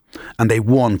Ground, and they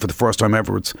won for the first time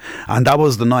ever. And that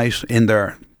was the night in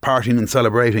there, partying and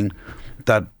celebrating,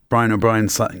 that Brian O'Brien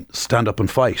sang Stand Up and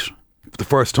Fight for the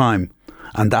first time.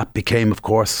 And that became, of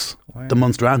course, the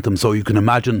Munster anthem. So you can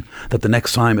imagine that the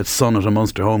next time it's sung at a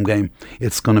Munster home game,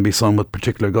 it's going to be sung with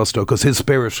particular gusto, because his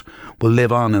spirit will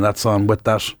live on in that song with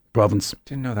that province.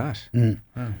 Didn't know that. Wow.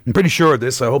 I'm pretty sure of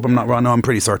this. I hope I'm not wrong. No, I'm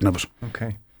pretty certain of it.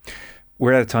 Okay.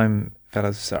 We're out of time,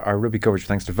 fellas. Our rugby coverage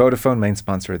thanks to Vodafone, main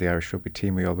sponsor of the Irish rugby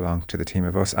team. We all belong to the team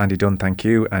of us. Andy Dunn, thank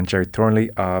you. And Jerry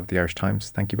Thornley of the Irish Times.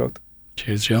 Thank you both.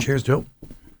 Cheers, Joe. Cheers, Joe.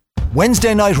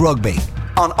 Wednesday Night Rugby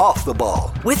on Off the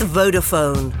Ball. With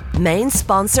Vodafone, main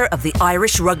sponsor of the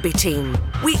Irish rugby team.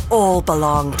 We all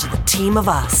belong to the team of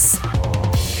us.